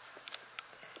back.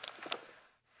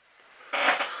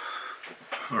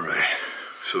 Alright,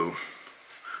 so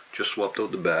just swapped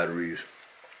out the batteries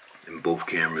in both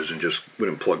cameras and just went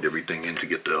and plugged everything in to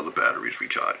get the other batteries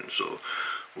recharging. So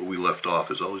where we left off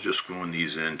is I was just screwing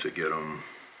these in to get them,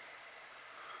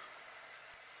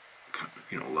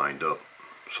 you know, lined up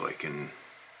so I can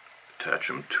attach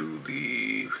them to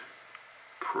the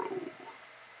probe.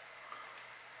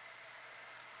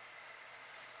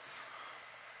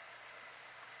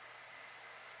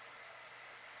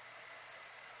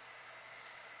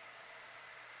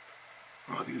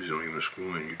 Oh, these don't even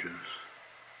screw in, you just...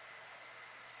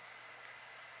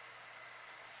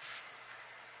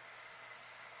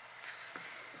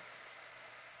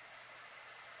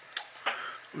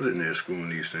 I'm sitting there screwing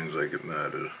these things like it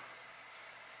matters.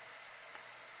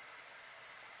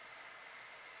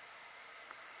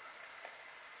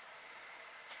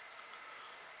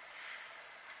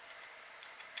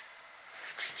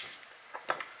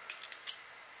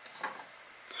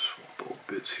 Swap out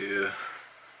bits here.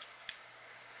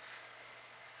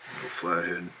 No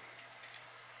flathead.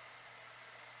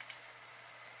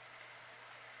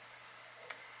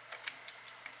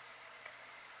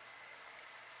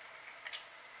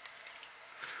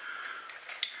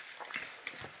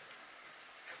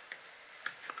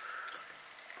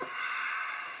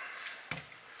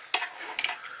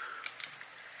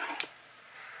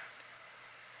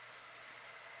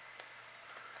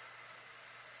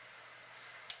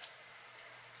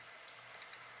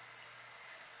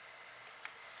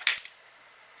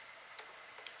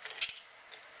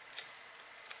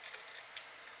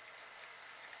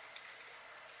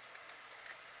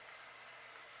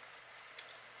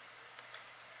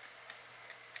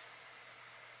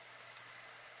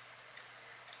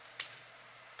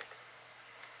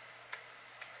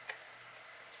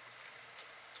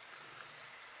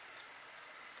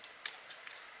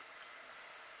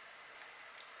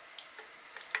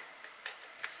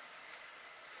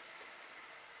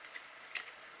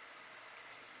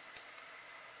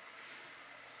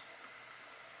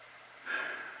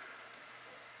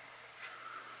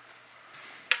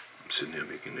 sitting there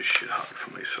making this shit hard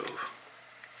for myself.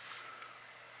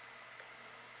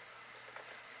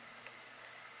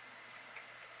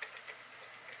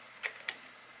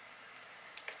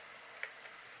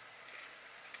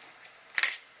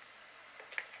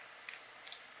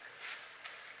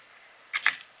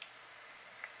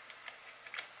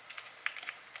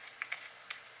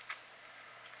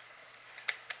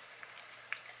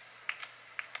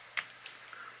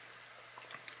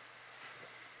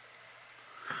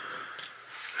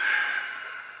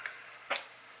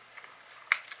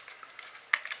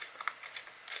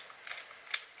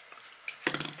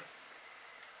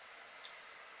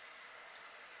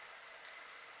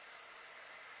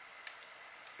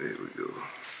 There we go.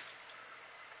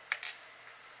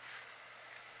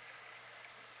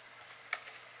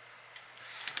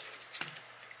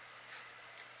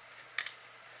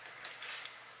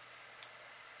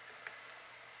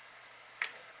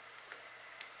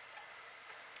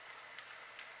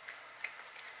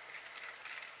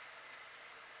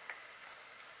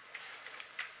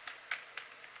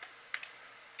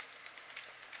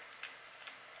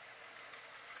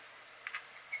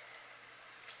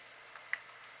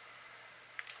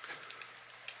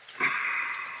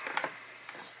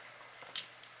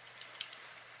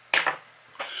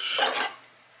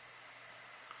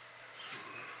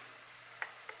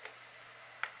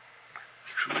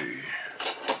 Actually,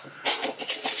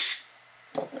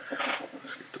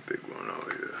 let's get the big one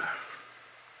out here.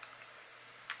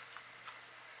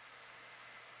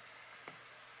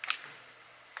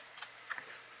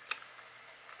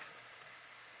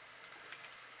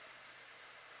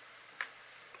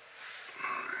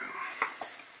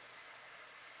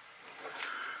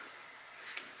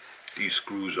 These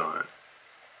screws aren't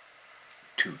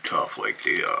too tough like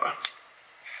they are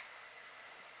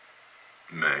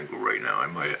mangle right now.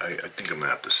 I think I'm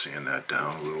gonna have to sand that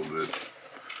down a little bit.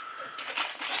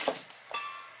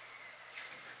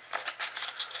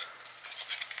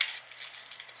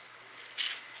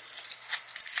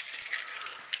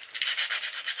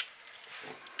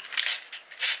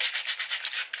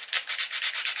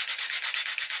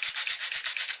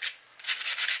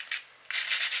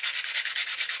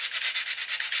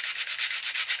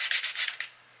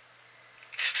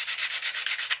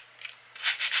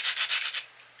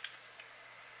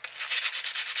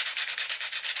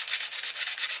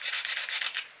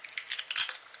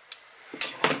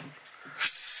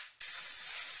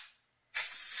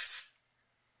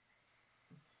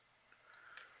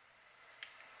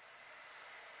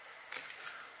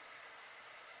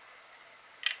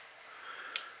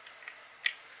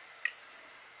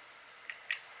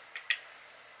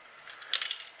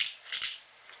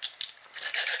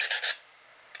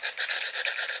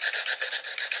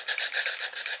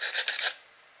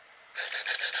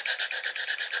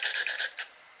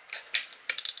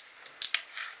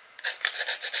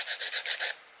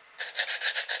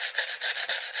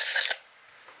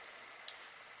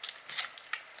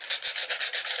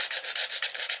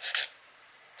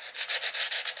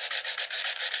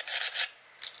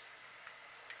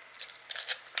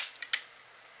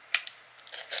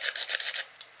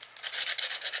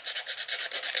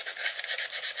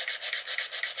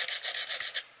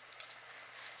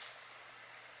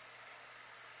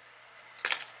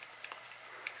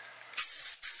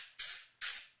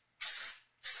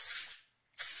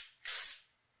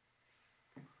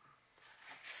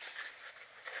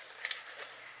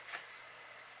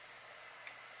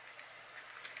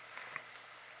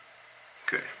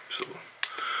 Okay, so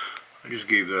I just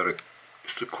gave that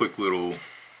just a quick little,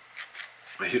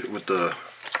 I hit it with the,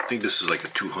 I think this is like a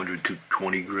 200,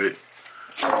 220 grit.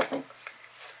 And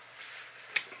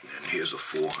here's a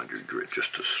 400 grit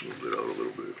just to smooth it out a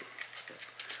little bit.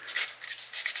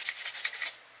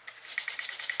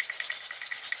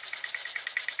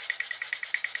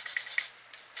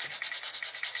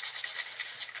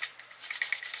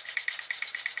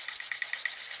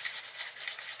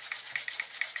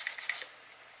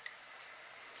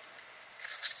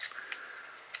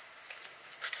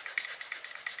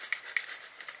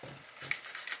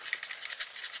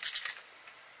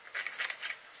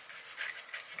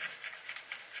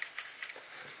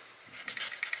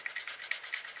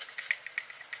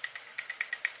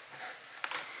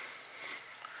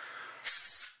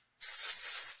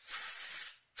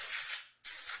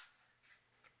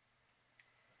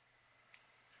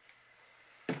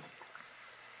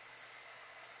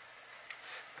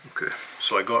 Okay,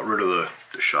 so I got rid of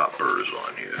the sharp burrs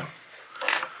on here.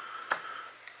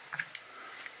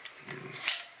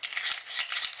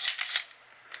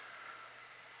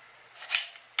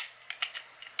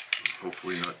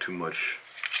 Hopefully not too much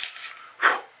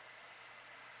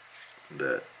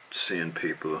that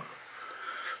sandpaper.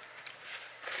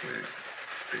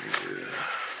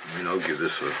 I mean, I'll give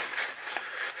this a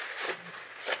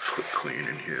quick clean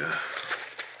in here.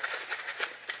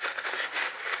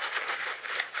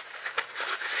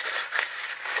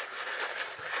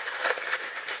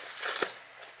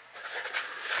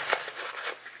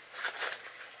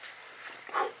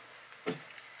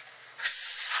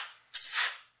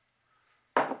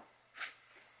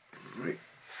 Alright,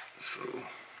 so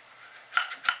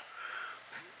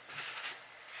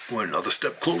we're another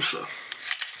step closer.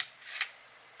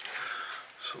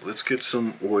 So let's get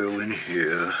some oil in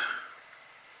here.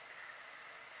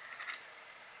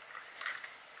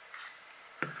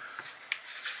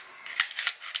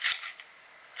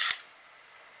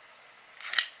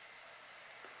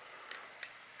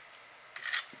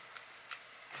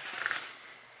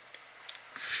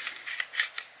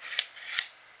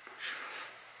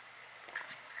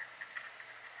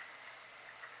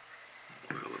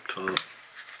 Oil up top.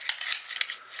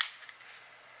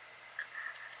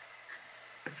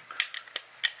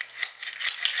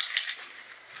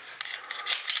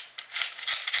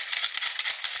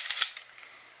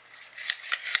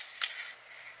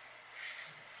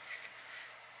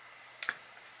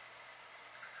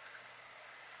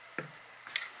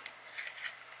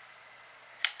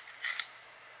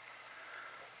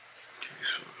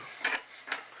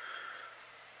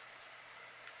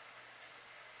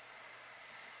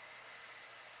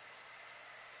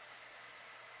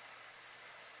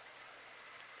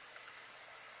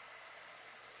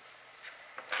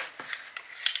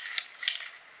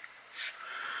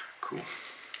 Cool.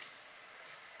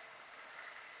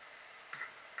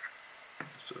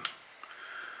 Just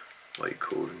a light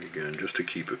coating again, just to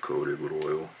keep it coated with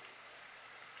oil.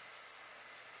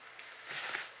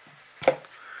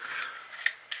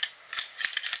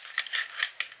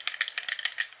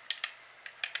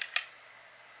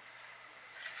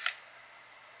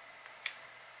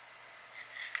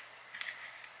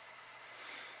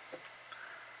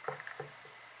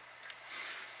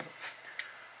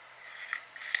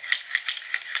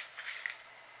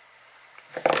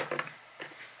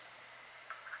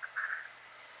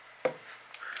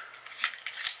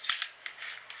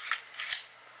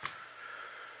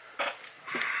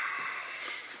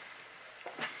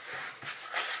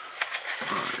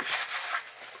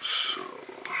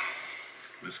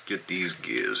 Let's get these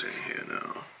gears in here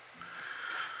now.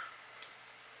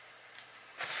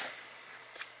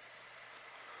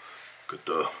 Got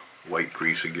the white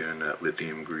grease again, that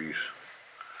lithium grease.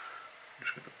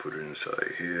 Just gonna put it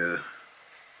inside here.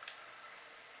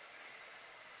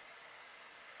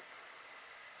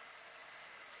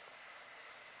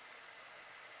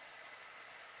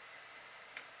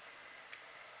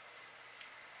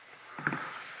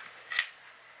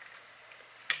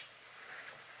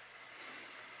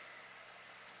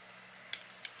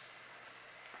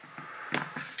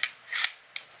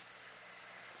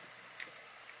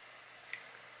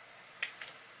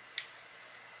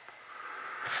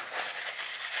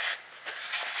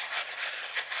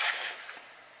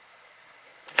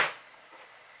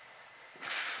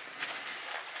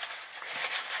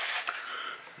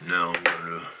 Now I'm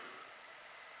gonna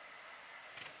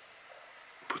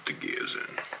put the gears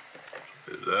in.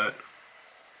 There's that.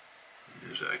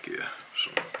 There's that gear.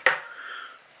 So,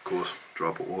 of course,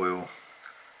 drop of oil.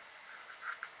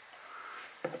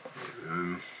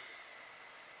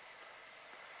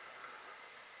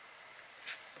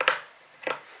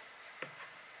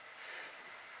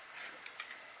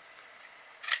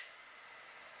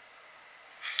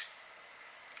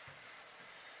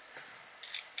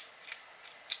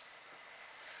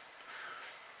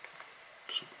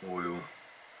 Some oil.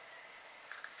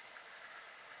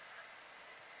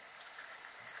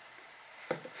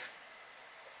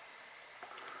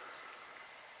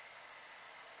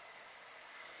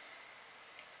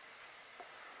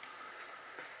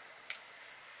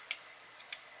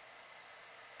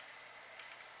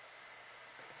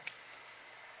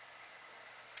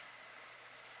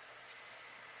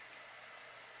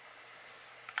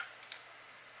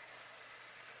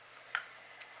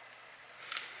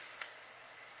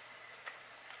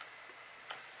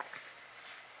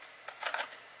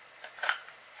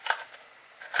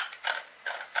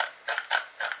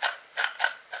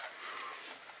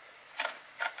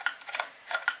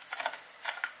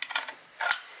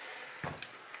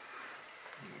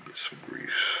 Get some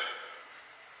grease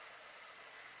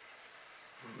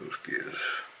on those gears.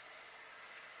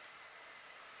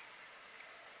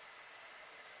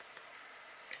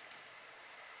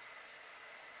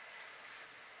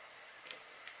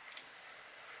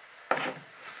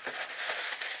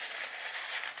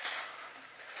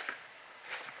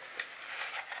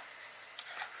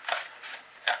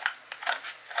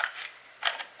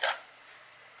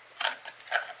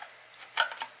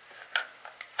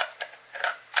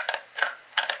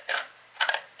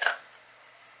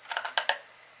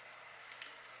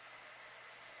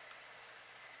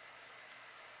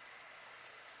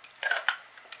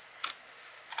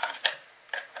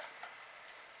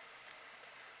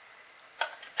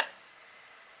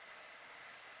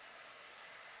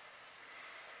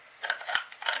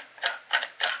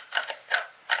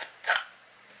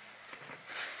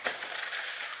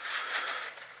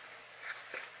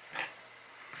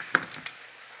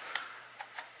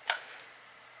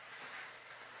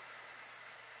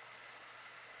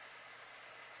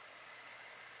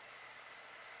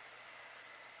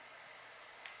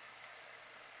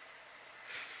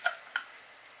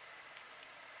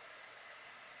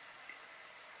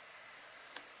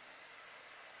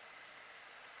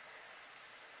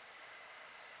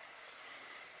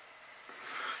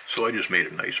 So I just made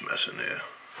a nice mess in there.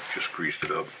 Just greased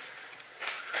it up.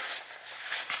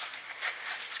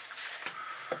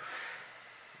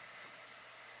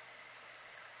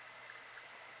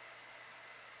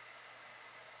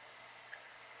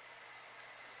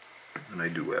 And I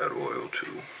do add oil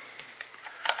too.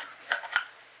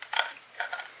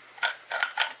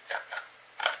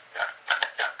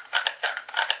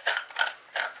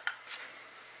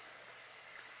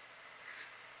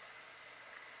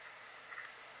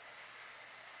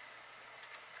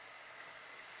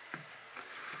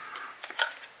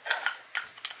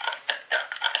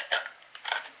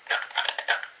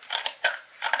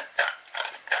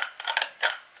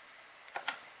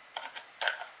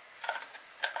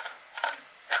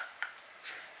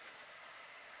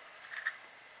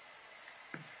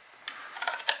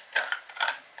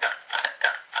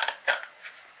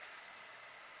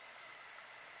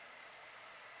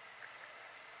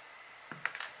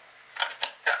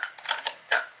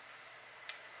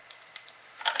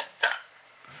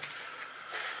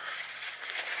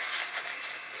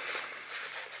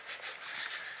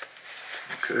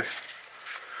 Okay.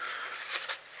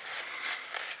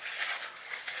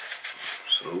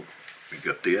 So we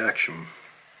got the action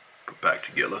put back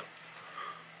together.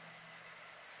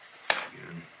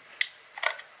 Again.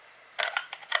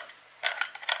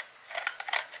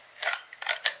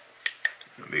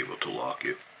 I'm able to lock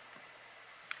it.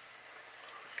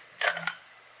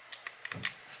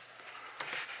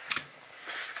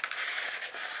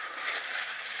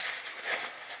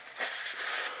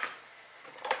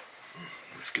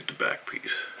 Let's get the back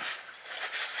piece.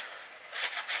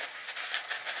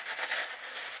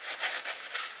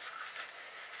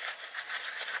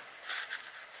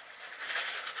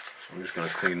 So I'm just going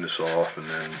to clean this off and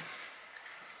then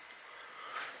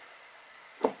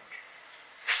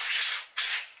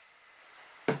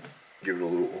give it a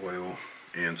little oil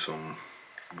and some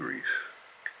grease.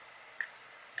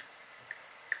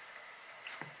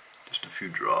 Just a few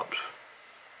drops.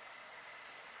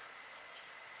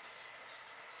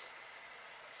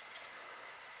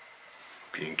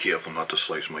 Being careful not to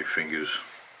slice my fingers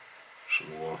some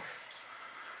more.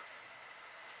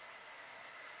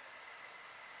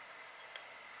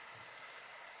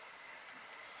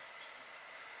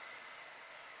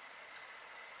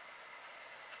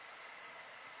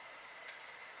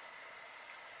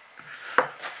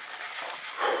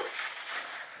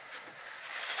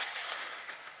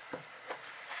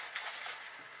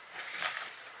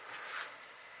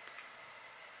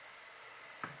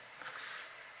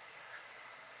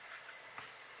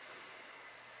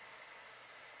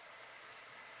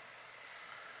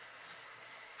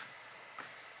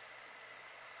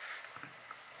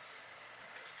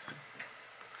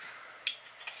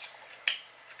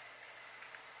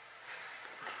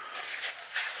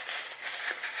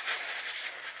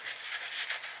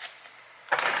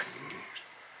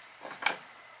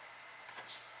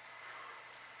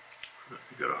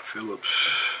 We got our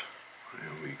Phillips,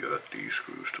 and we got these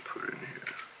screws to put in here.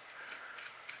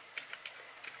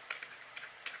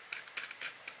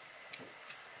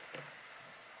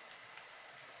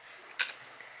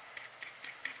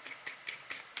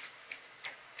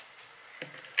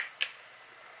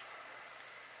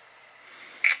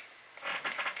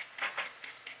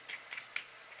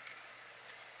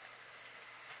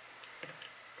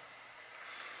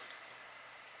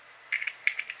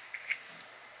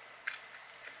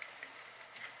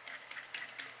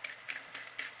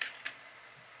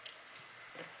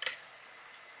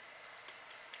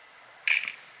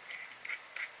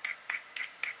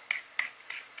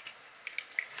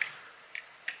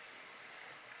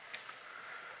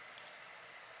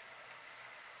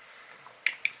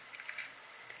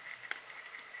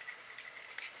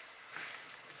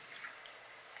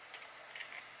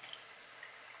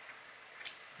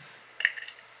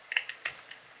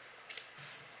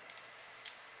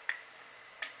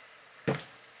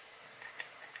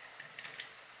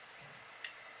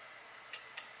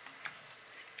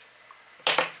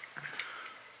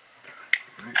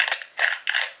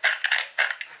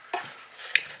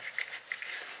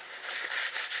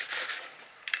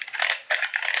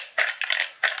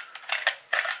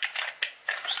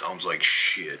 Sounds like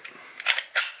shit.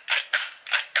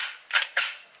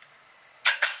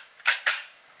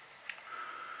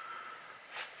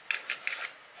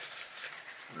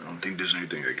 I don't think there's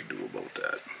anything I can do about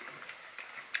that.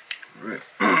 Alright.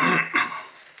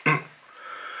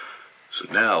 So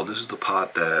now this is the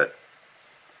part that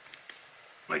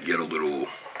I get a little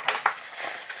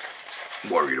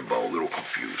worried about, a little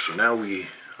confused. So now we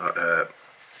have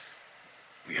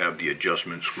the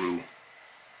adjustment screw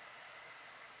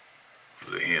for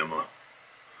the hammer,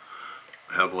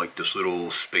 have like this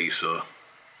little spacer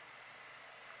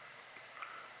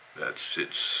that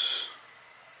sits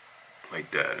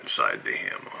like that inside the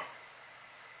hammer.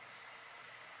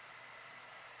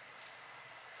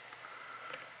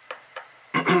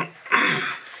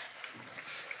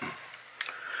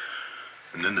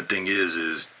 And then the thing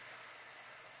is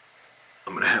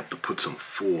I'm gonna have to put some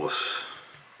force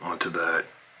onto that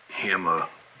hammer,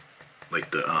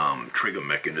 like the trigger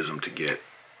mechanism, to get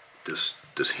this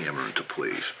hammer into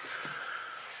place.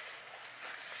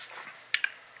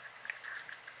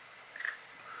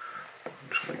 I'm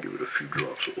just gonna give it a few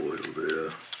drops of oil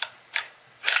there.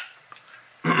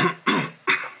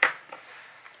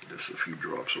 Just a few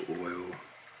drops of oil.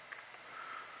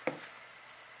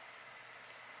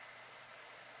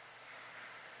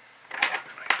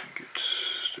 I think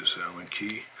it's this Allen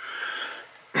key.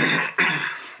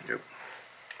 Yep.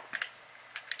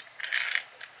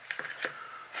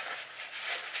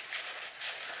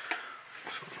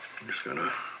 So I'm just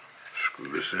gonna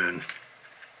screw this in.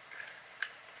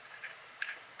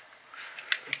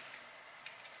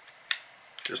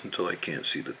 Just until I can't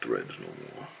see the threads no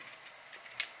more.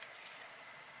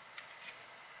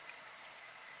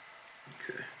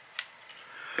 Okay.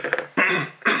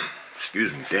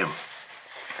 Excuse me, damn.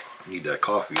 I need that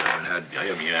coffee. I haven't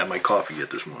even had my coffee yet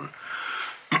this morning.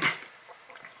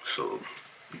 So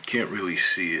you can't really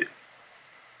see it.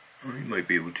 Well, you might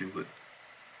be able to, but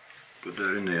put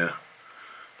that in there.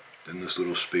 Then this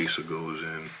little spacer goes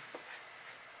in.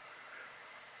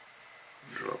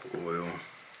 Drop of oil.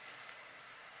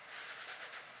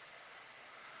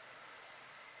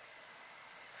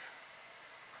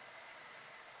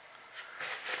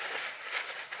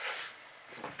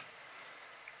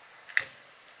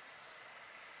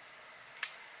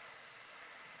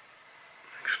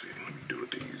 Actually, let me do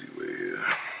it the easy way here.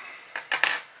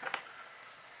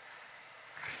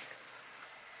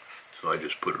 So I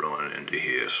just put it on into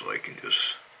here so I can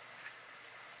just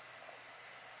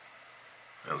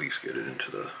at least get it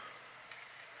into the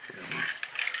hammer.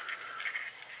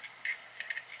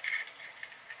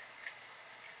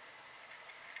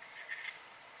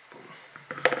 Boom.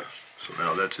 So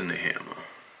now that's in the hammer.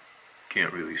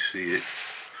 Can't really see it.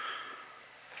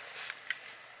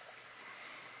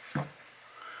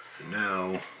 And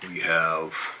now we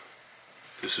have,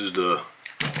 this is the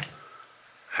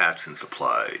Hatsan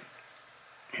supplied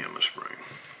hammer spring.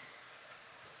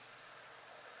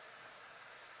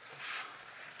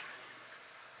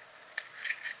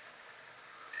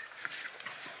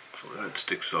 So that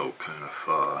sticks out kind of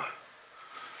far.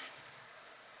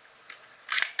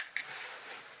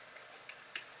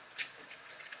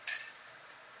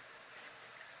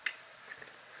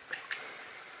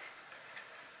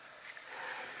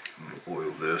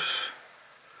 Oil this.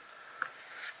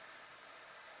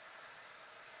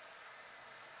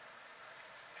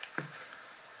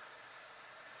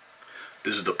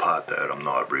 This is the part that I'm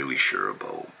not really sure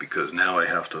about, because now I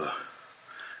have to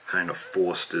kind of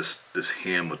force this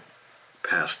hammer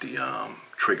past the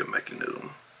trigger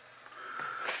mechanism,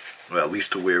 well, at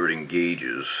least to where it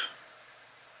engages,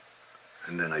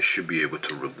 and then I should be able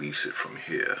to release it from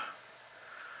here.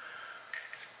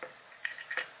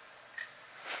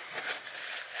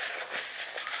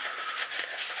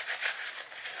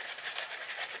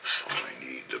 So I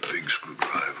need the big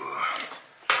screwdriver.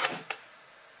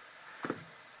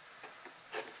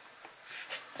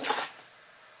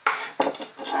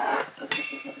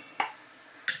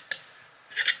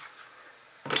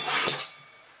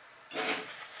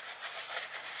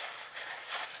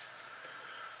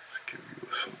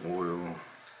 Oil.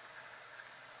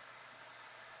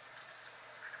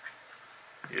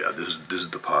 Yeah, this is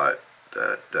the part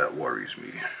that worries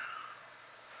me.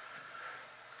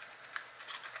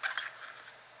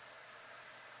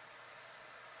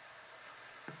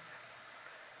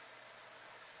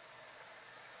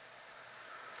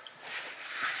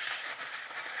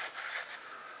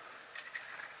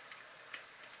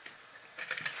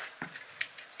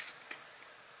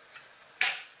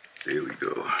 There we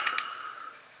go.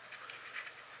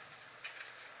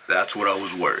 That's what I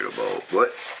was worried about.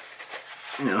 But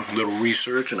you know, a little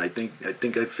research, and I think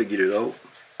I figured it out.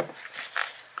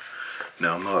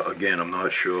 Now I'm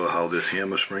not sure how this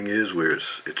hammer spring is, where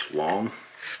it's long.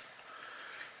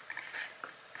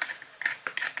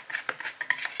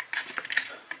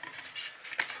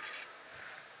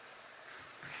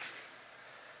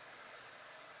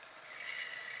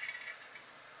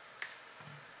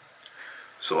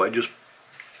 So I just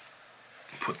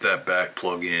put that back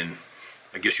plug in.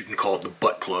 I guess you can call it the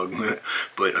butt plug,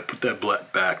 but I put that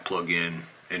back plug in,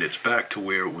 and it's back to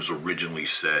where it was originally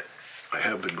set. I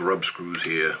have the grub screws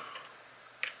here.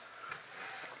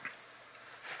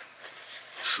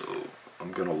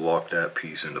 gonna lock that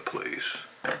piece into place.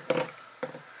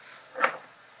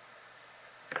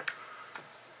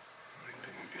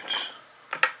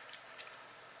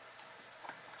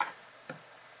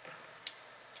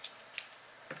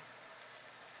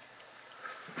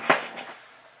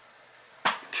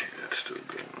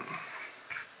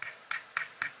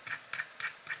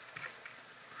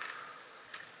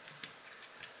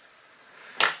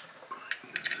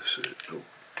 Oh,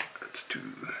 that's too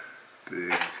big.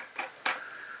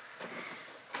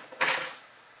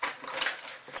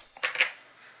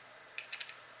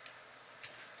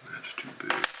 That's too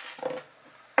big.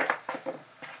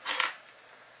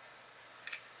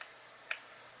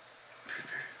 Okay.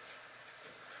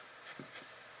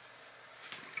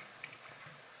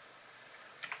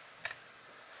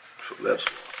 So that's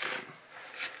locked in.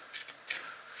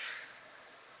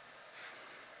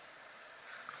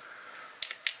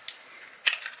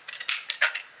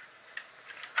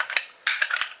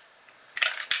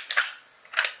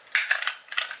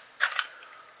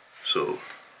 So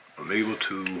I'm able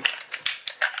to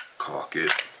cock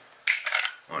it,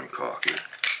 uncock it.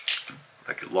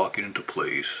 I can lock it into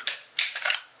place.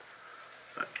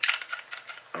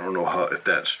 I don't know how, if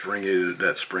that spring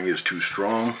is too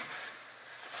strong.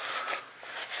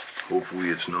 Hopefully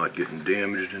it's not getting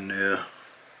damaged in there.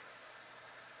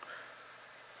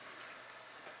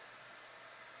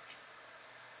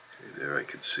 Okay, there I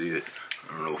can see it.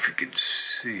 I don't know if you can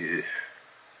see it.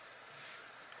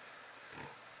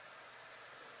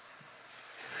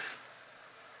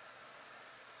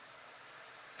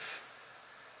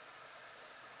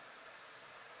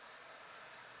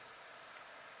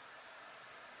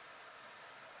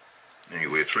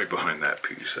 Anyway, it's right behind that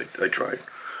piece. I tried.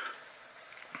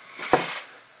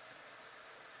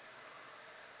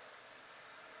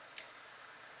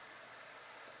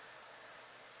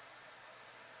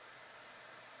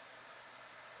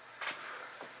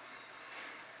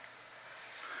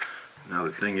 Now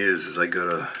the thing is I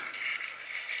gotta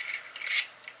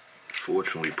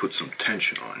fortunately put some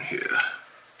tension on here.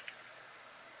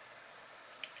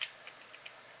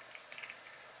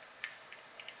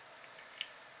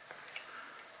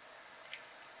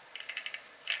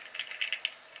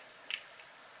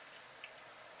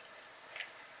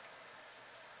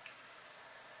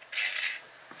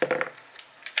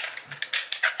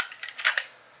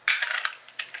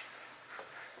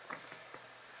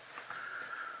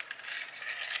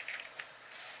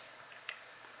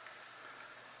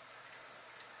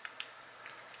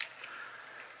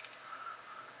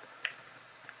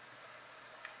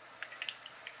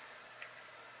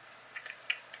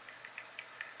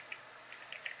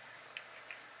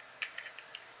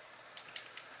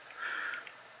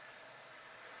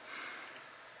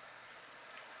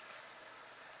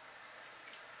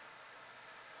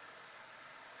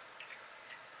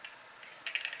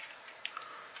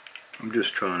 I'm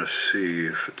just trying to see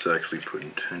if it's actually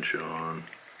putting tension on.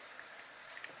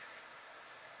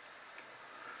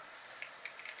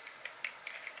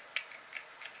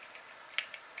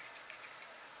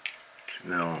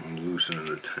 Now I'm loosening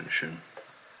the tension.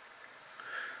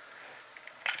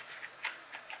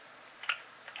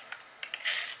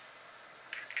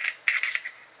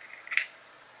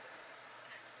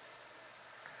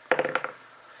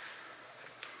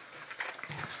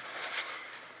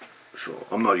 So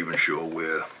I'm not even sure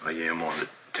where I am on the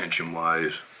tension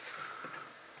wise.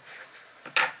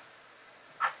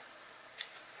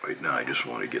 Right now I just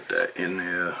want to get that in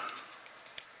there.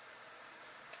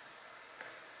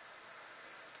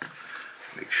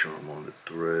 Make sure I'm on the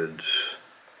threads.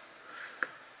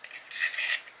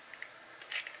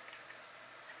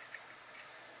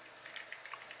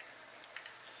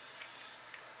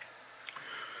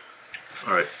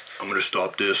 Alright, I'm going to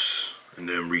stop this and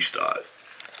then restart.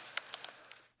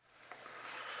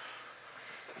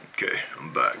 Okay,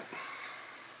 I'm back.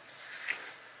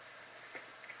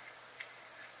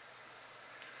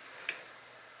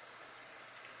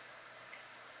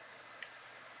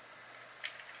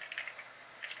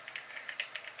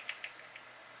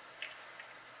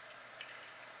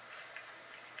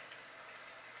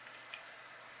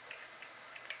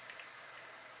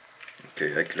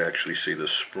 Okay, I could actually see the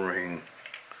spring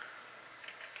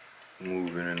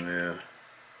moving in there.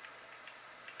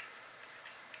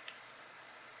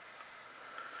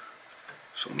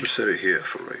 So I'm going to set it here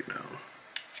for right now.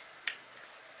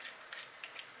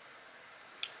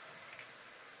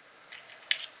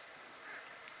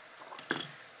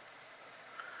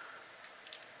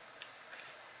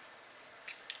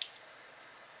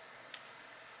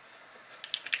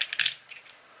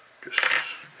 Just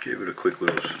give it a quick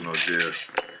little snug there.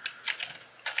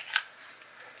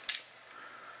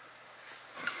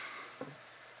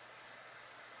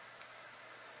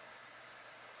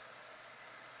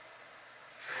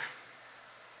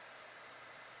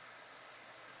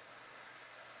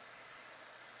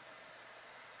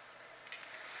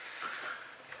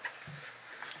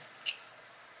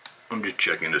 I'm just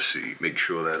checking to see, make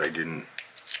sure that I didn't,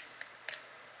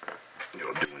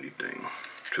 do anything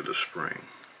to the spring.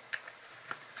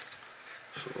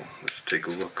 So let's take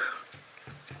a look.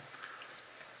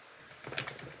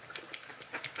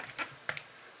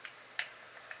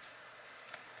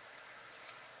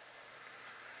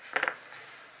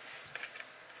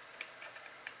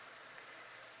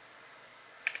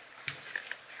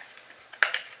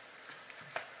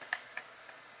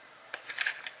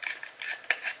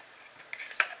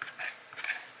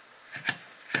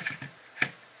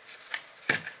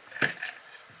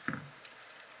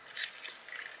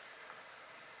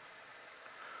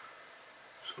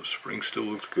 So spring still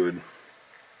looks good.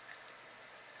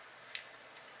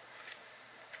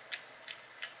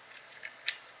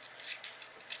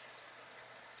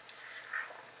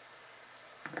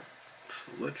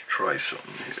 So let's try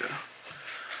something here.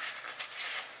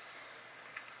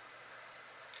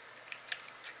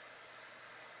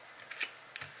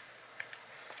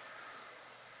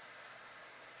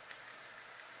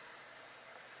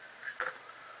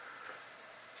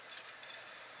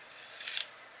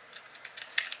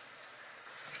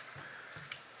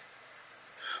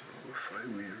 If I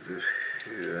leave this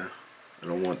here, I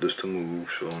don't want this to move,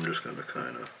 so I'm just going to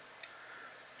kind of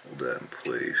hold that in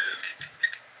place.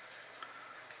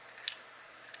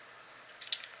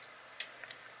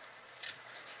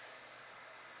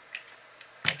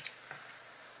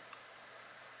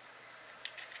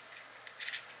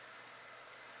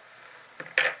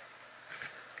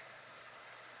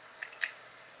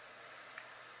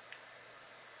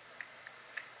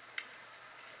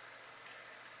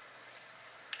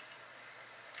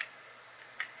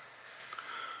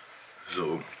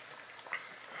 So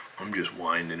I'm just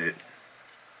winding it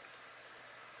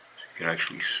so you can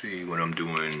actually see when I'm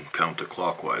doing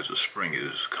counterclockwise, the spring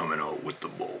is coming out with the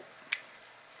bolt.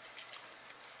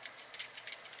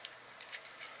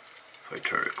 If I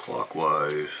turn it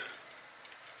clockwise,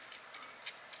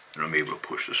 then I'm able to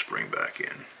push the spring back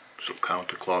in. So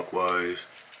counterclockwise,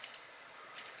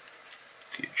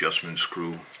 the adjustment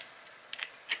screw,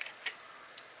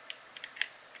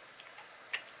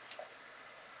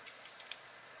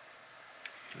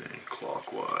 then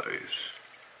clockwise.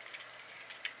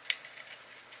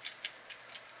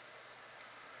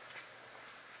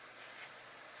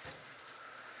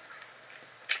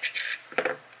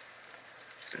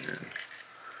 And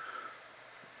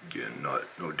again,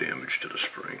 no damage to the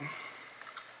spring.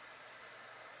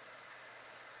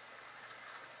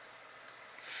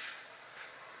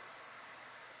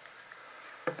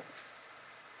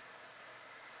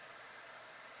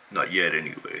 Not yet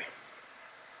anyway.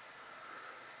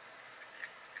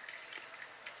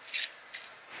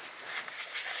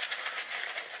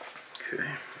 Okay,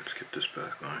 let's get this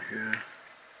back on here.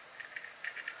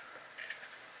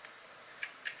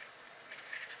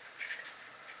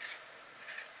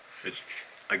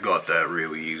 I got that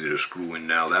really easy to screw in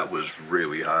now. That was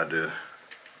really hard to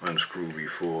unscrew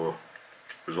before.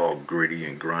 It was all gritty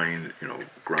and grinding.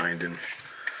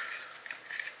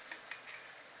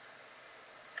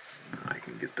 I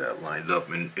can get that lined up,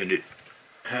 and it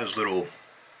has little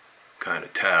kind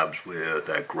of tabs where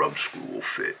that grub screw will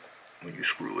fit when you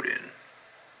screw it in.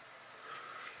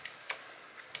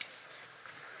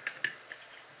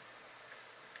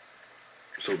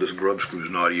 So this grub screw is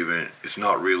it's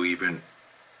not really even,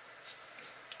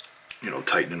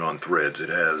 tightening on threads. It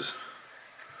has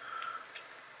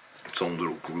its own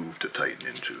little groove to tighten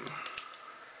into.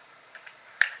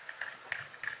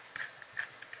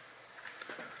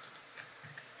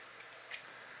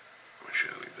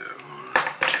 Shall I leave that on?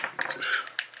 Just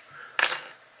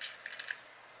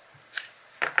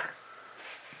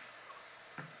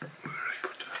where did I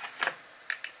put that?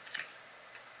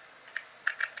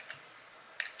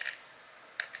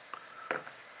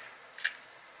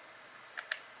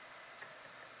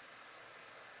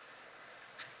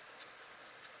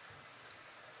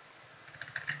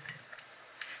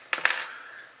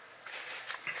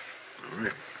 All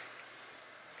right.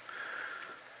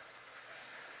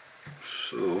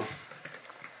 So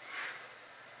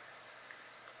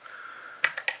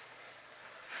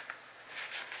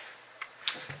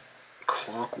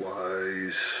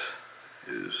clockwise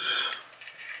is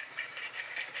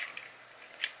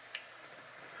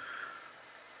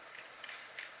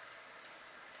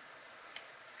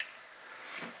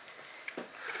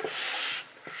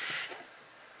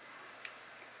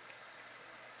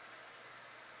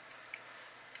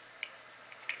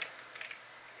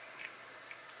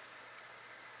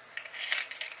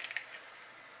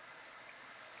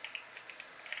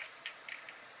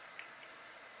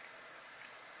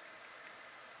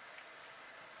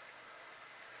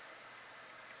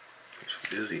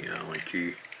There's the Allen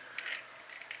key.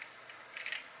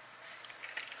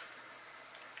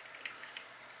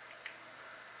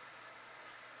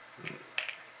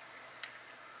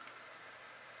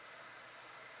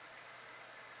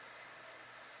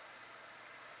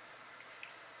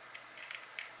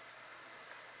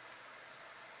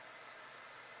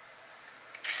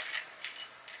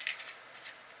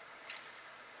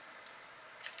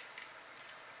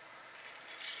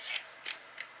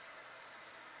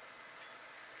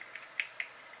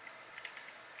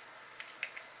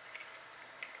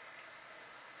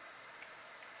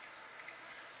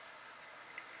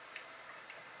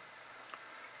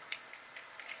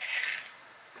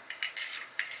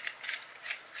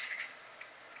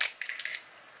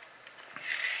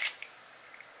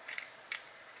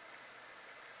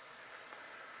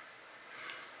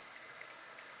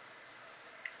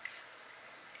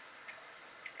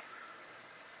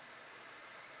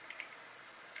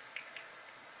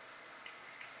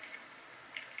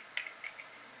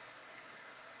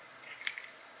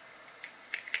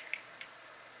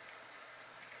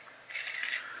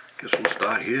 Guess we'll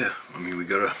start here. I mean, we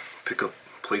gotta pick a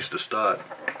place to start.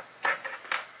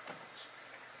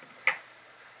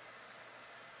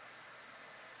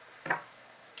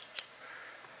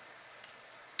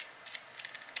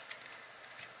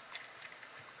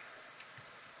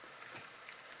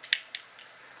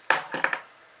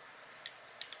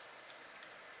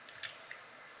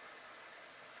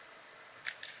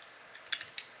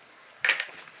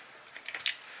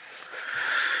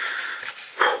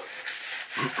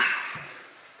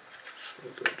 So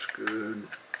that's good.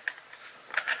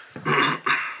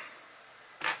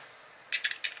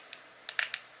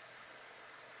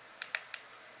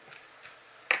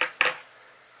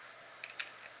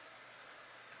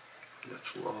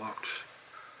 That's locked.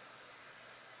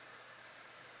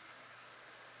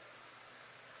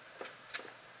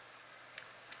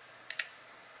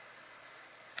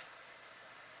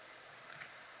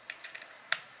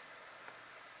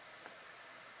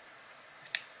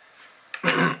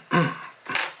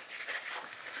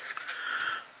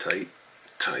 Tight,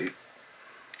 tight.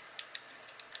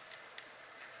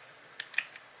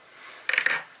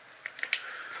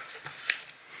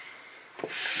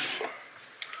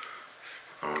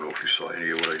 I don't know if you saw any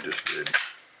of what I just did.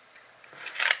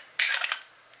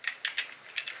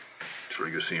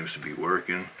 Trigger seems to be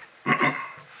working.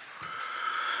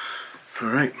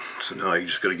 Alright, so now I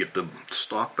just gotta get the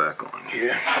stock back on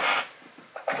here.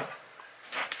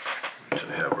 Which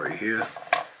I have right here.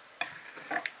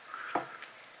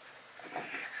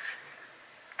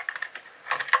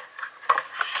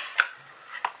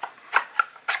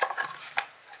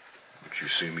 Which you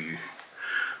see me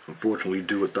unfortunately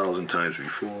do 1,000 times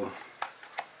before.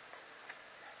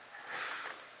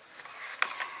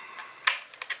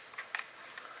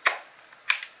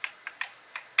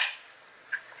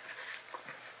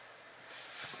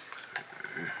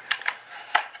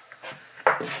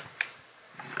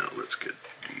 Now let's get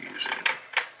these in.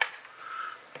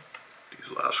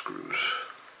 These last screws.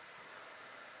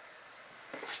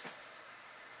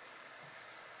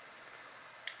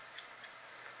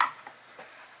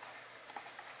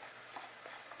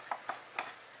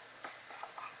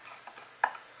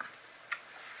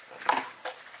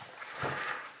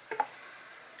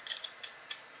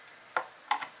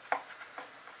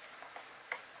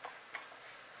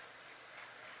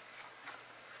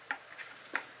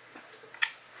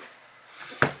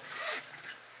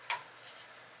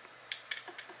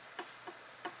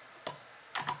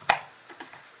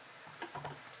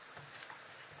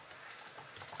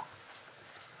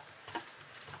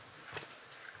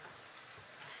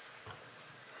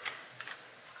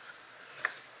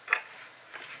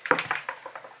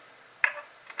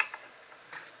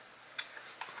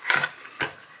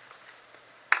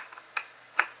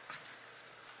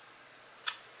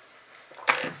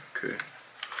 Okay.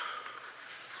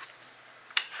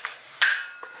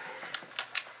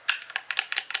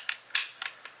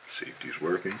 Safety's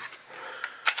working.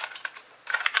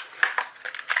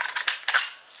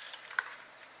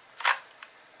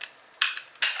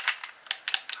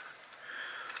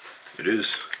 It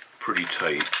is pretty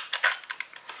tight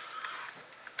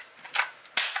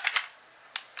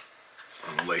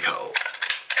on the leg hole.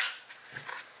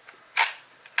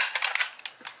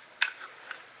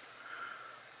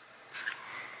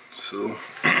 So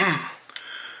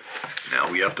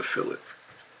now we have to fill it.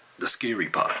 The scary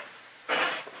part.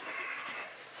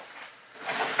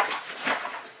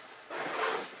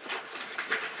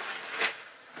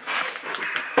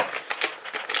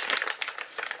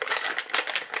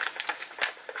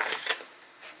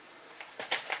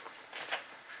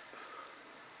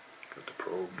 Got the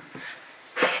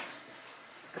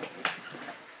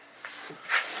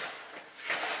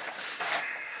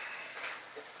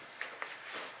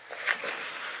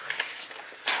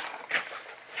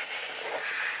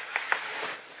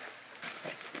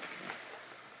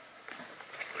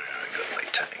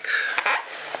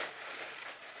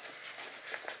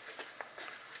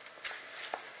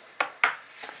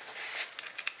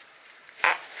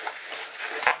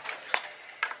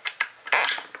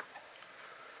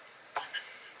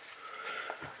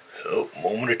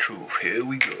truth. Here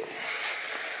we go.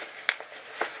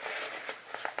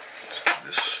 Let's do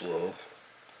this slow.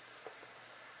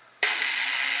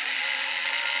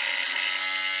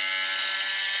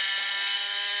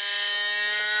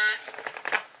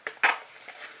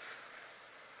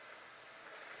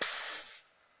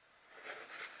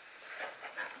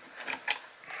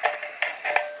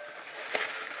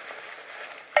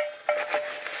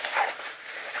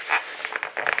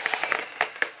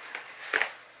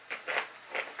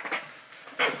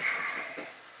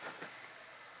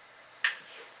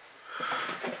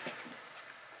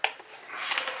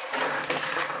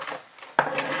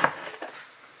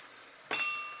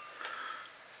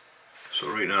 So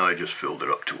right now I just filled it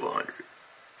up to 100.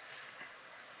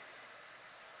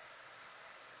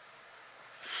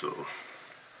 So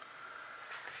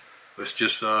let's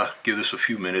just give this a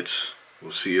few minutes.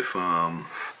 We'll see if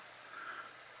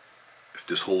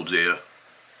this holds air.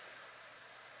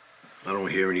 I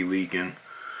don't hear any leaking,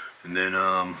 and then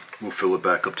we'll fill it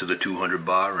back up to the 200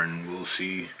 bar, and we'll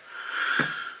see.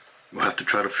 We'll have to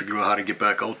try to figure out how to get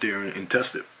back out there and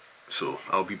test it. So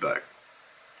I'll be back.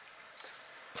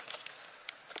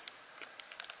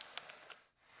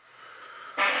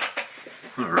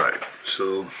 Alright,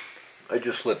 so I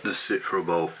just let this sit for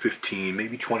about 15,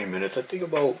 maybe 20 minutes. I think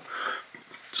about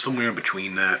somewhere in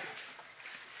between that.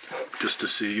 Just to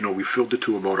see, you know, we filled it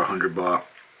to about 100 bar.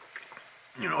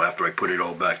 You know, after I put it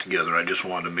all back together, I just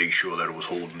wanted to make sure that it was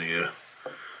holding there.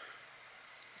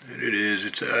 And it is,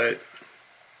 it's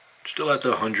still at the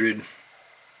 100.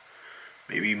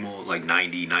 Maybe more like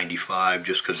 90, 95,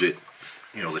 just because it,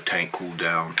 you know, the tank cooled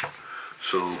down.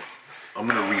 So I'm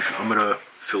gonna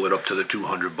fill it up to the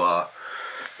 200 bar.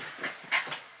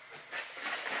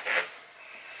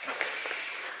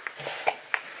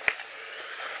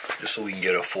 Just so we can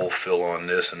get a full fill on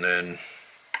this, and then,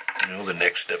 you know, the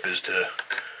next step is to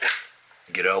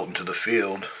get out into the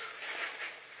field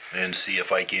and see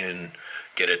if I can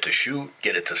get it to shoot,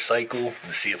 get it to cycle,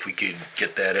 and see if we can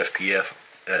get that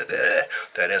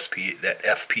that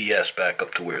FPS back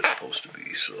up to where it's supposed to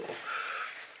be. So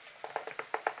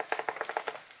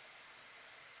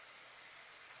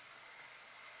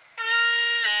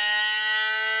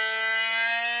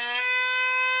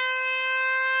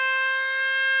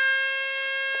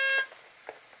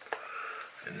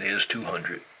and there's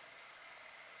 200.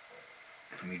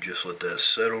 Let me just let that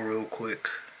settle real quick.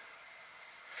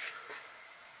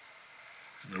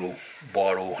 Little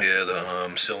bottle here,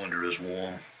 the cylinder is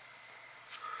warm.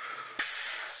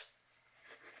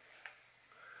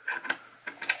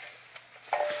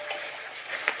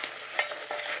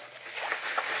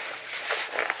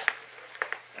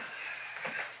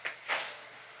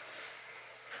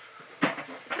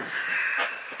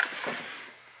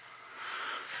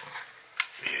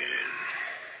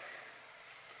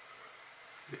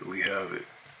 There we have it.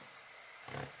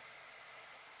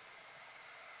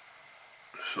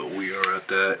 So we are at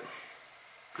that,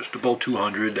 just about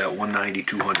 200, that 190,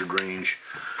 200 range.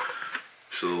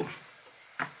 So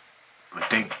I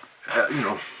think, you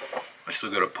know, I still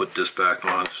got to put this back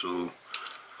on, so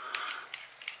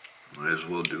might as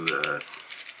well do that.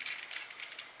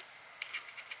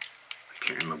 I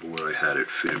can't remember where I had it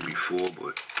fitted before,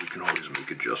 but we can always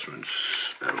make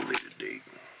adjustments at a later date.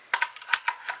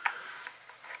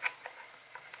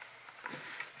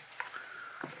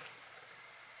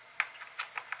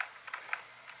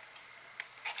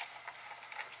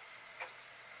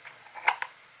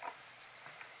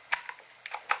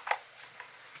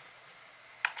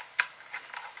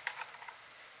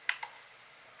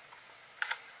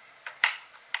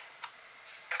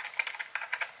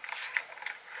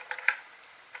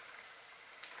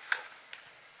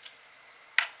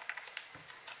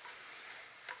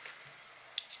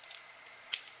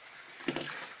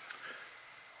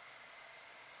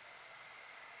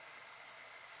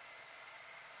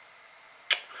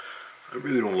 I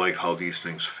really don't like how these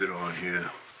things fit on here.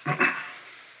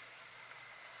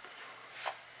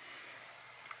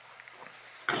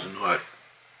 Because they're not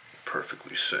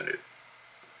perfectly centered.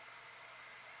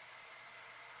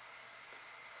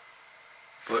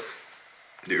 But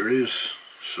there it is.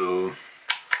 So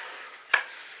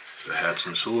the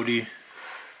Hatsan Sortie.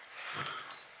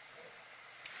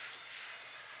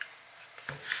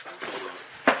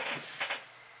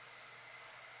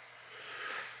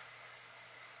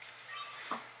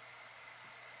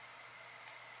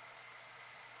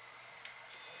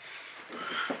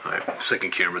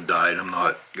 Second camera died. I'm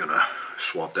not gonna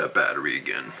swap that battery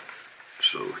again,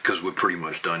 so because we're pretty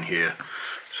much done here.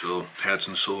 So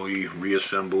Hatsan Sortie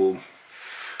reassembled,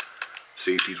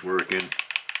 safety's working,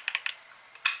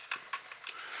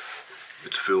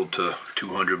 it's filled to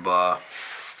 200 bar,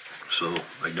 So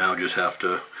I now just have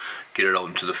to get it out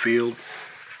into the field,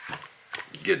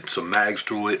 get some mags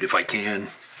through it if I can,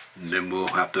 and then we'll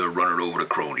have to run it over to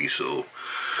Crony. So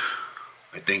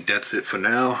I think that's it for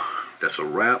now. That's a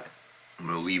wrap. I'm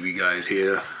gonna leave you guys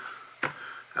here,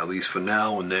 at least for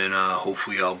now, and then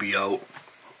hopefully I'll be out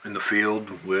in the field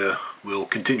where we'll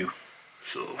continue.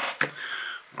 So I'm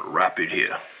gonna wrap it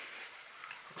here.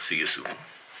 I'll see you soon.